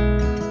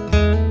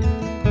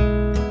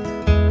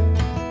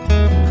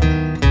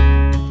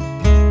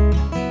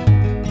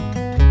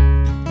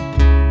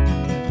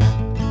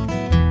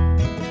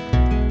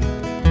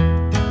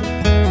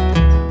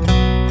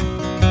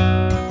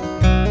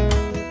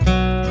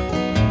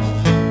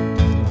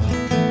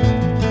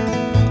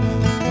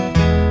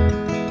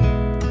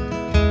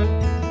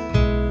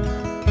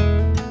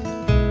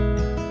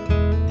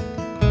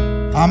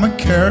 I'm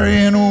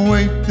a-carrying a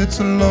weight that's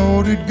a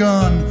loaded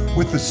gun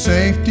with the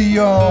safety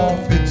off.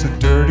 It's a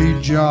dirty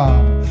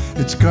job,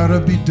 it's gotta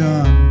be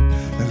done,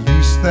 at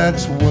least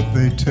that's what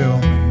they tell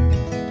me.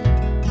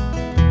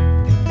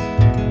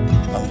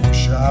 I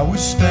wish I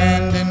was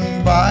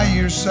standing by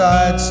your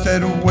side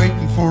instead of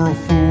waiting for a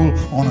fool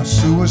on a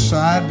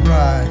suicide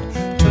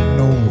ride to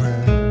nowhere.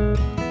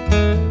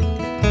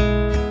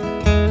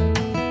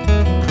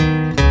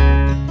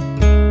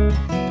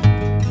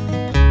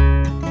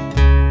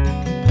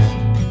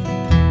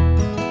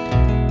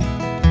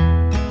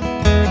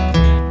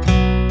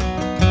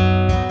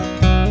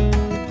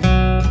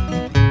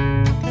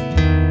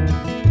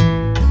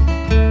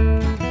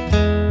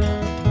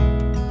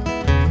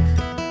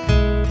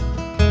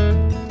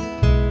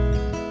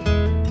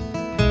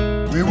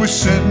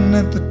 Sitting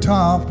at the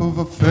top of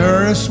a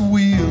Ferris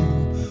wheel,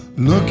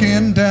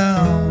 looking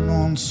down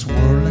on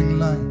swirling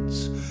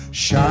lights,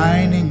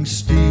 shining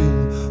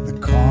steel, the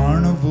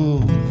carnival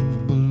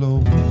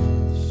below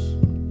us.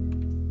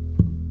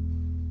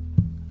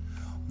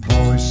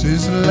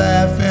 Voices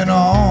laughing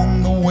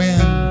on the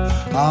wind,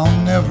 I'll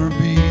never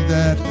be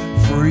that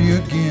free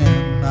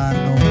again, I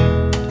know.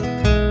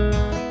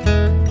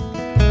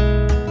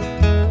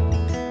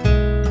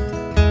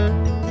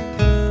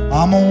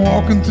 I'm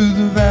a-walking through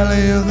the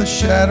valley of the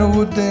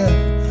shadow of death.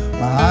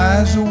 My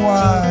eyes are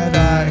wide,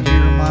 I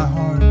hear my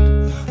heart,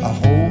 I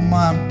hold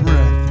my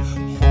breath,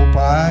 hope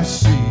I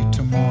see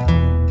tomorrow.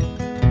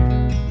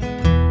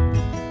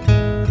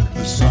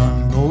 The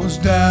sun goes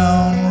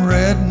down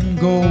red and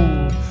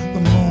gold,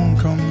 the moon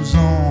comes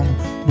on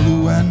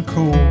blue and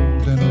cold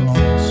and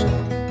lonesome.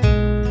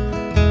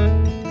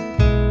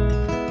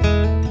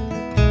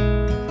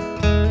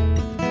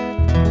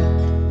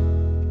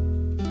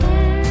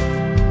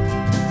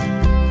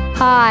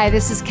 Hi,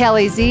 this is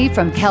Kelly Z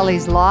from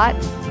Kelly's Lot,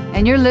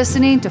 and you're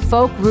listening to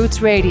Folk Roots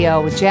Radio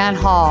with Jan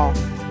Hall.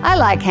 I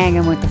like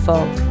hanging with the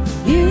folk.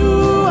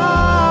 You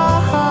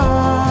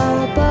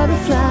are a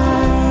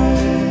butterfly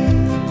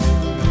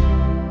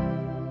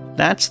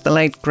That's the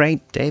late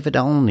great David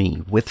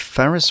Olney with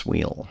Ferris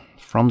Wheel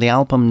from the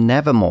album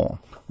Nevermore,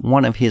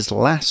 one of his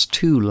last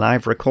 2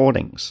 live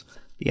recordings,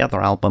 the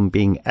other album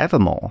being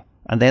Evermore,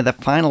 and they're the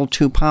final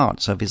 2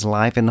 parts of his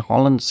Live in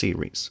Holland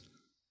series.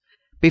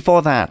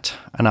 Before that,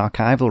 an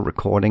archival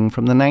recording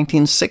from the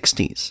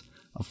 1960s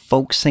of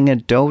folk singer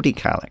Dodie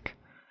Calleck,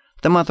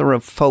 the mother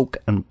of folk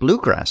and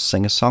bluegrass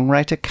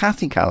singer-songwriter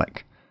Kathy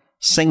Calleck,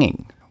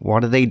 singing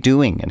What Are They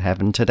Doing in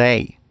Heaven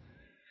Today?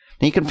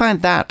 Now you can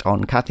find that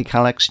on Kathy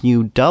Calleck's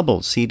new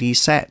double CD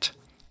set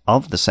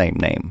of the same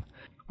name,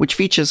 which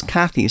features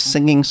Kathy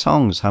singing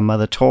songs her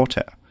mother taught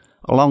her,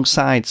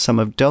 alongside some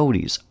of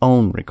Dodie's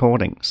own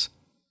recordings.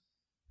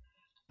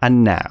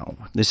 And now,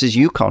 this is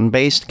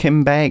Yukon-based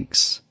Kim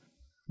Beggs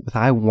with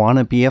I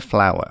Wanna Be a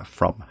Flower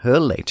from her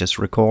latest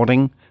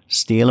recording,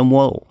 Steel and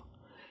Wool,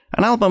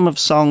 an album of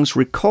songs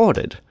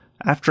recorded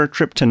after a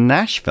trip to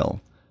Nashville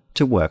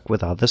to work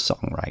with other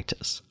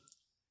songwriters.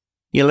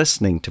 You're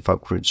listening to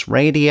Folk Roots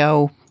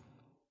Radio,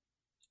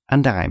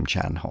 and I'm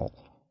Jan Hall.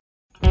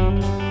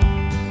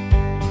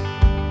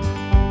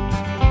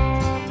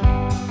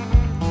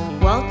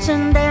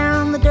 Waltzing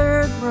down the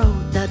dirt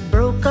road that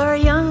broke our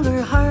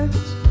younger hearts.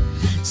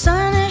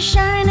 Sun is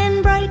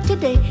shining bright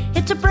today,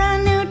 it's a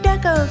brand new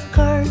deck of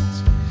cards.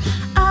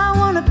 I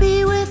wanna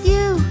be with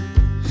you,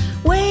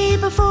 way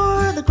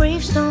before the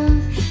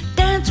gravestone.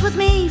 Dance with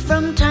me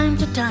from time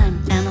to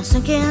time, and I'll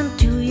sink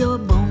into your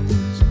bones.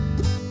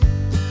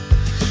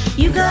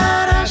 You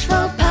got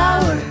asphalt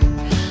power,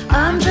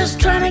 I'm just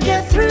trying to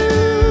get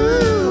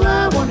through.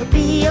 I wanna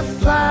be a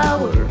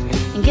flower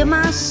and give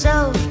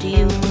myself to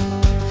you.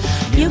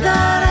 You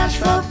got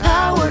asphalt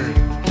power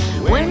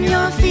when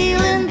you're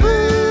feeling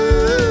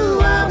blue.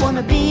 I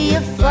wanna be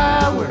a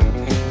flower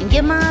and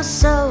give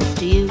myself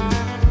to you.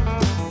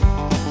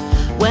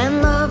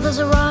 When love is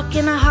a rock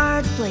in a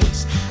hard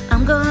place,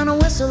 I'm gonna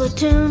whistle a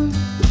tune,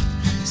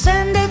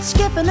 send it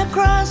skipping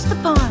across the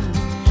pond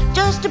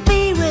just to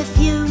be with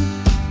you.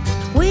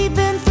 We've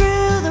been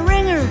through the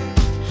ringer,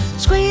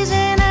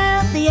 squeezing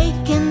out the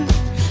aching.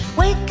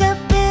 Wake up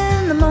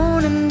in the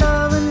morning,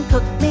 darling,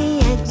 cook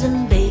me eggs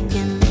and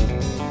bacon.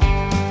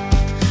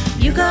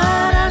 You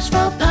got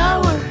asphalt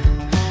power,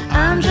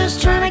 I'm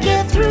just trying to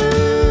get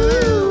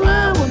through.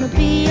 I wanna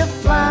be a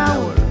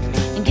flower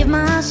and give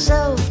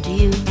myself to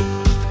you.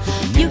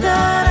 You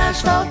got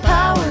asphalt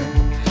power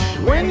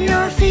when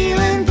you're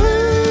feeling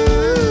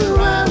blue.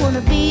 I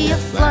wanna be a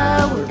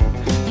flower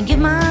and give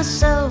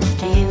myself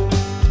to you.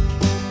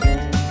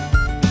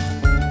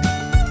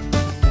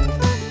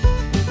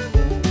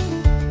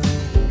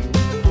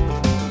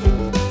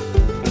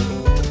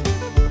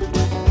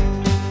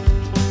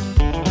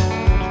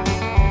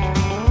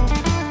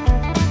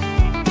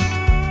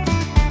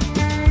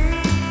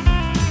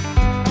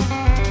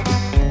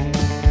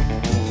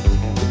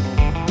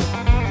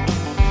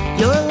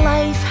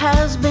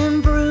 Has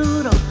been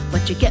brutal,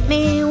 but you get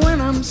me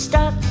when I'm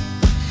stuck.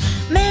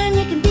 Man,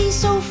 you can be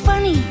so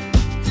funny,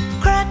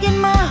 cracking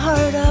my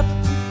heart up.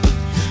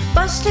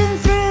 Busting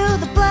through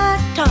the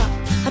blacktop,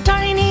 a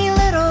tiny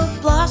little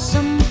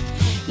blossom,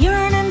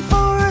 yearning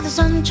for the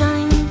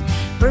sunshine,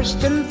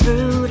 bursting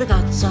through to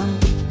got some.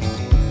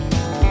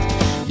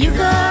 You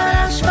got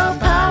asphalt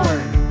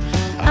power,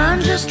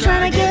 I'm just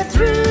trying to get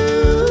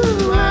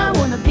through. I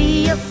wanna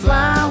be a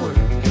flower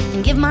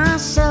and give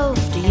myself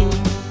to you.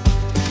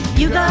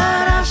 You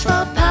got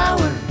asphalt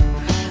power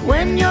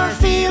when you're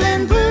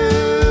feeling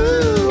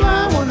blue.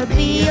 I wanna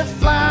be a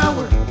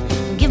flower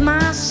and give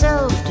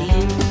myself to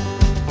you.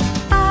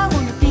 I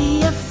wanna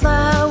be a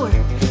flower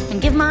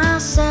and give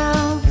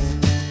myself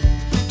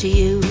to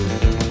you.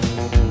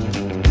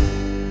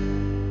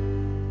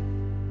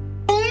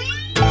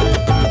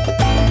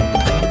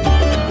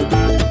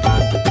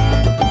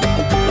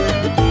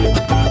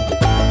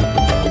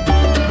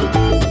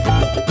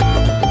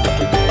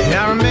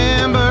 I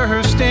remember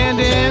her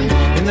standing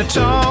in the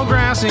tall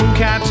grass and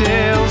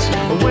cattails,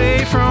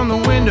 away from the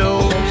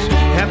windows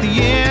at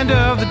the end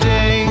of the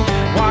day.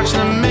 Watch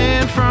the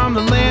men from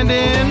the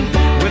landing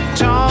with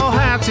tall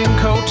hats and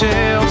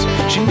coattails.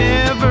 She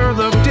never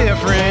looked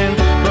different,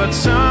 but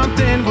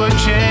something would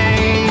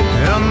change.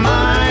 A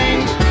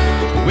mind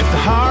with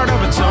the heart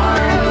of its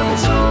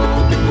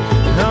own.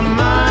 A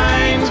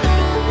mind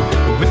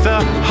with the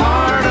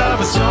heart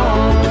of its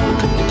own.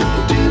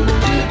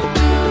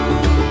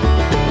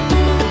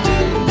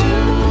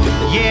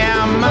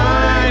 Yeah, a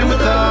mind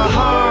with a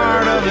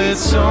heart of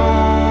its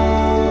own.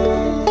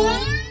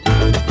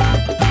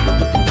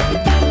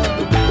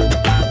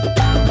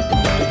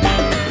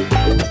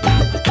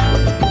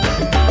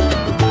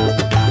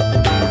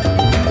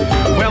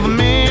 Well, the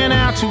man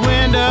out to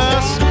end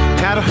us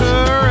had a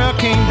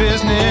hurricane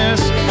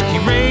business. He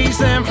raised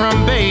them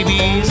from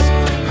babies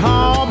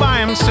all by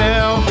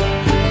himself,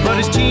 but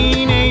his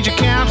teenage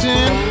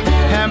accountant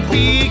had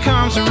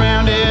become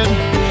surrounded.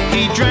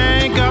 He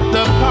drank up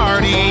the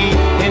party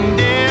and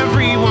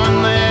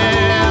everyone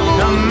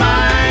left. A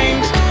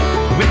mind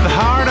with the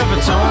heart of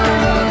its own.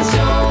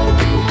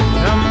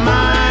 A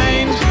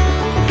mind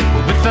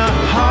with the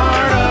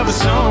heart of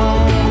its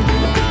own.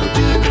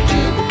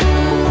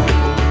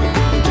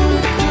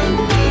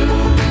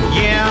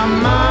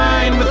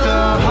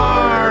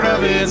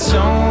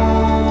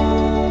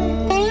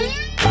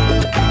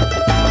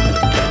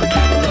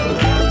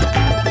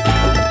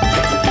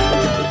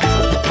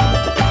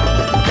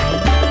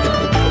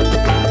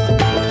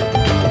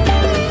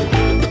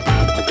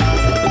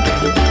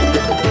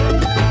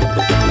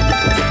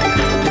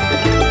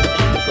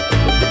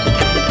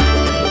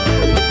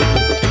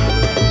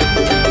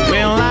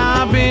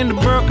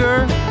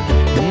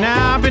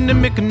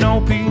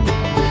 Micanopy.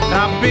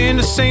 I've been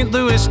to St.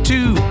 Louis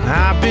too.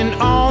 I've been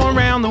all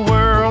around the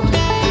world.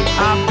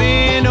 I've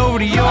been over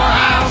to your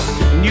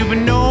house, and you've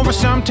been over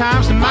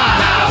sometimes to my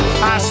house.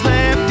 I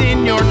slept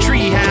in your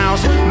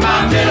treehouse.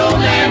 My middle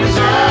name is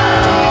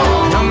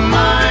Earl. A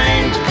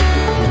mind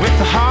with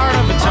the heart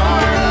of its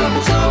own.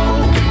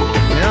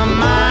 A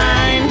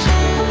mind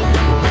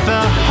with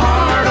the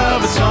heart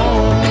of its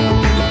own.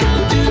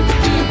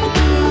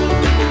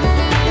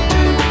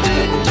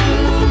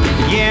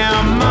 Yeah,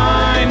 a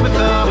mind with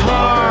a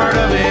heart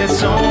of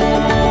its own.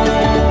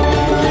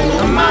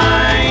 A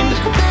mind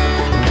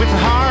with a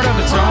heart of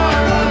its own.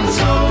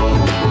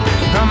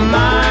 A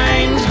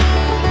mind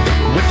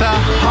with a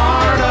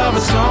heart of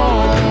its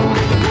own.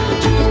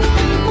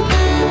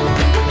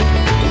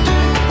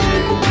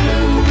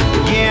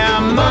 Yeah,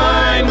 a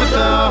mind with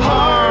a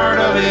heart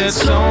of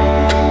its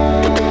own.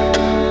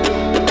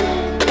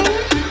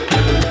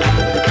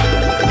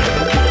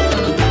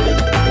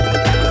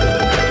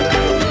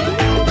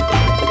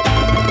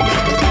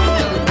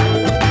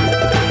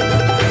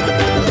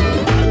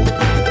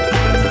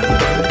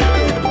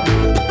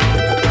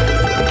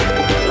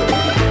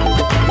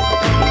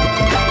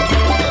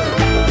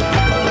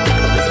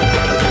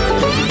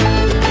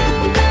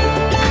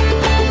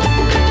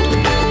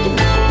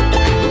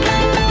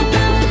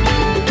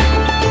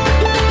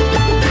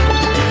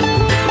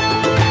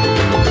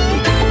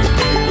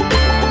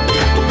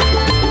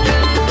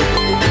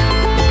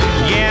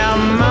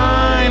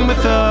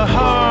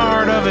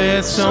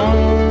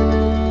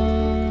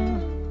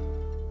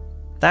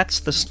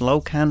 That's the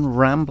Slocan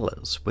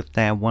Ramblers with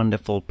their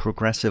wonderful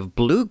progressive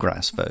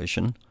bluegrass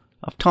version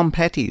of Tom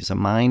Petty's A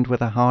Mind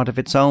with a Heart of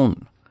Its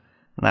Own.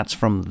 And that's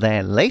from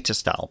their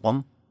latest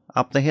album,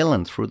 Up the Hill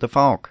and Through the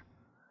Fog.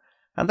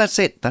 And that's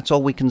it. That's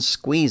all we can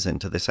squeeze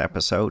into this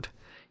episode.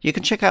 You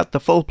can check out the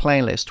full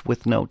playlist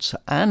with notes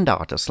and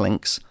artist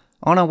links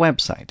on our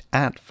website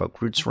at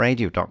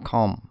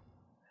folkrootsradio.com.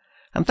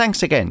 And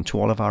thanks again to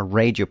all of our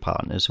radio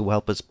partners who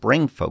help us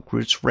bring Folk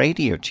Roots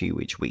Radio to you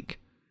each week.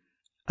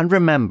 And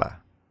remember,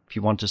 if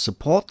you want to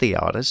support the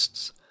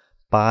artists,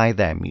 buy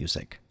their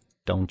music.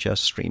 Don't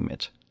just stream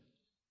it.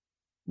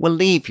 We'll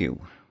leave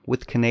you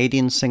with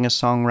Canadian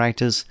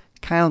singer-songwriters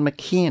Kyle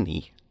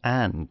McKearney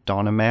and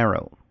Donna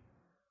Mero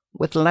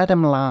with Let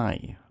 'Em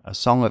Lie, a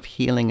song of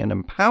healing and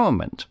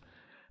empowerment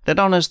that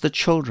honors the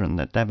children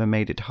that never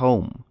made it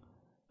home,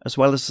 as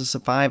well as the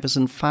survivors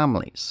and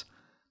families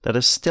that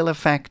are still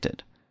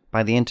affected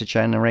by the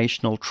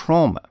intergenerational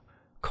trauma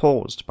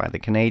caused by the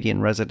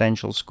Canadian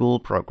residential school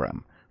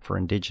program for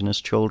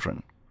Indigenous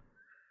children.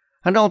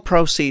 And all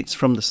proceeds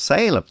from the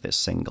sale of this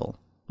single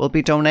will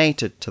be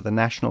donated to the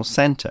National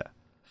Centre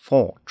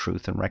for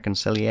Truth and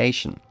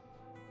Reconciliation.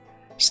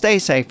 Stay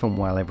safe and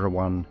well,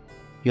 everyone.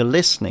 You're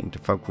listening to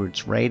Folk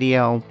Roots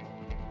Radio,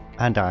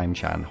 and I'm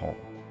Jan Hall.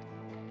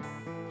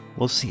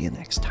 We'll see you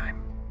next time.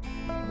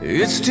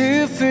 It's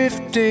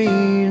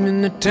 2:15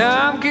 and the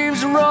time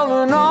keeps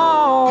rolling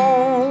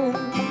on.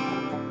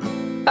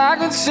 I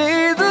can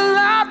see the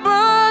light,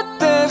 but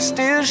there's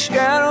still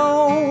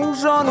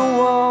shadows on the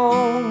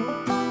wall.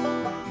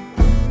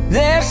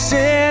 They're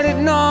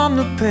sitting on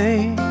the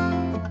pain.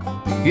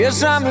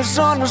 Yes, I'm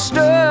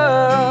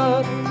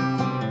misunderstood.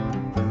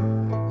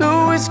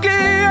 The whiskey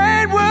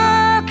ain't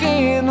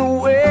working the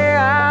way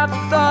I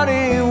thought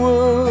it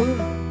would.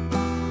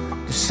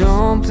 There's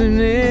something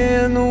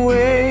in the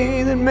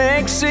way that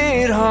makes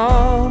it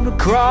hard to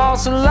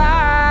cross the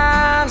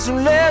line, so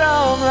let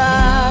 'em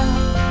lie.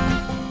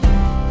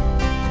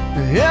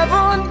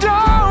 Heaven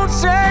don't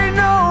say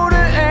no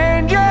to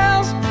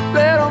angels,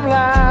 let 'em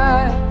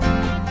lie.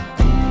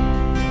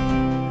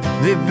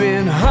 They've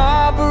been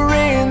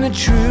harboring the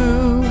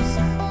truth,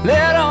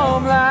 let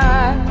 'em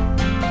lie.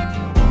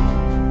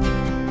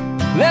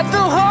 Let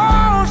the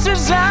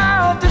horses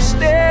out the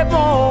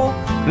stable,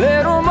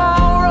 let 'em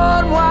all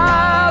run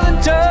wild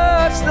and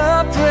touch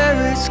the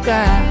prairie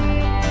sky.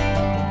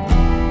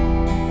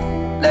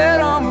 Let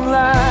 'em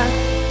lie.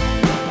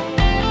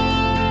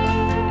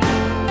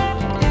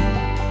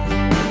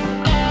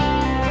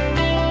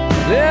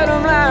 Let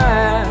 'em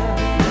lie.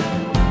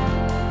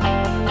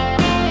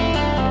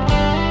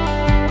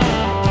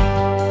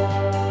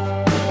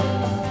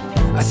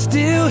 I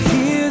still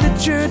hear the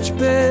church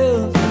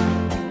bells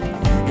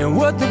and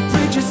what the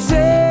preacher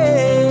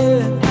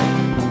said.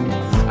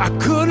 I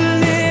could have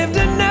lived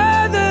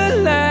another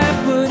life,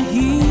 but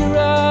here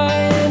I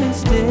am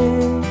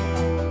instead.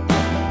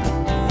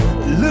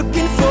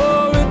 Looking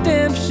for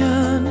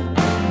redemption,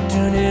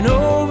 turning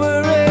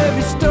over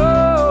every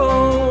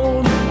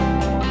stone.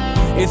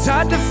 It's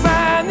hard to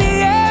find the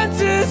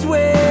answers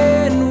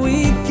when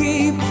we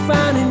keep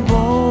finding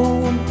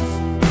bones.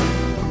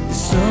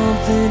 There's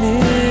something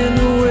in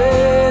the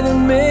way that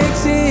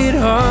makes it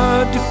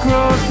hard to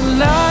cross the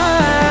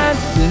line.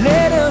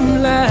 Let 'em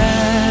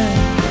lie.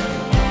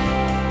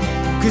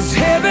 'Cause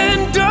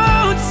heaven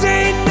don't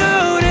say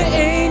no to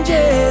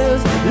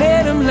angels,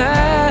 let 'em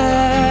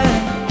lie.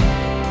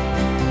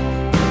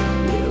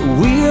 Yeah,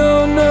 we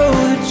all know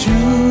the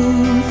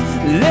truth,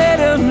 let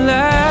 'em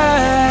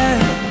lie.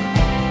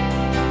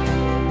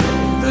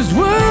 These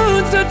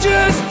wounds are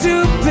just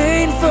too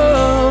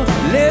painful.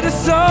 Let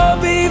us all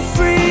be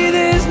free,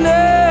 there's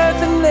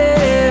nothing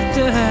left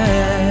to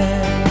hide.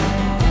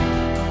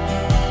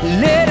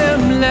 Let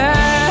them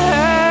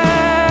lie.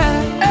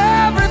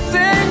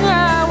 Everything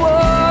I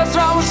was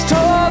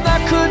told I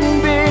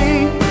couldn't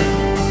be.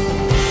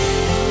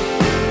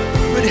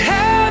 But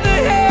how the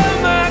hell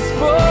am I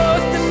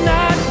supposed to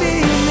not be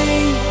me?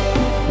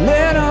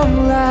 Let them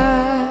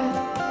lie.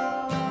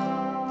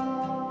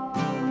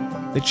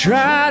 They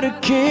try to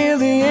kill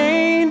the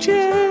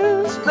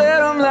angels, let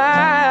them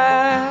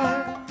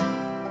lie.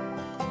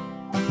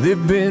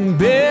 They've been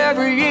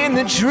burying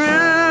the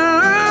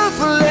truth,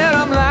 let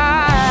them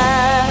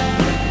lie.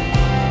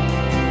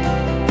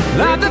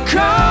 Like the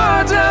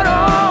cards out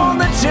on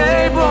the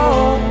table,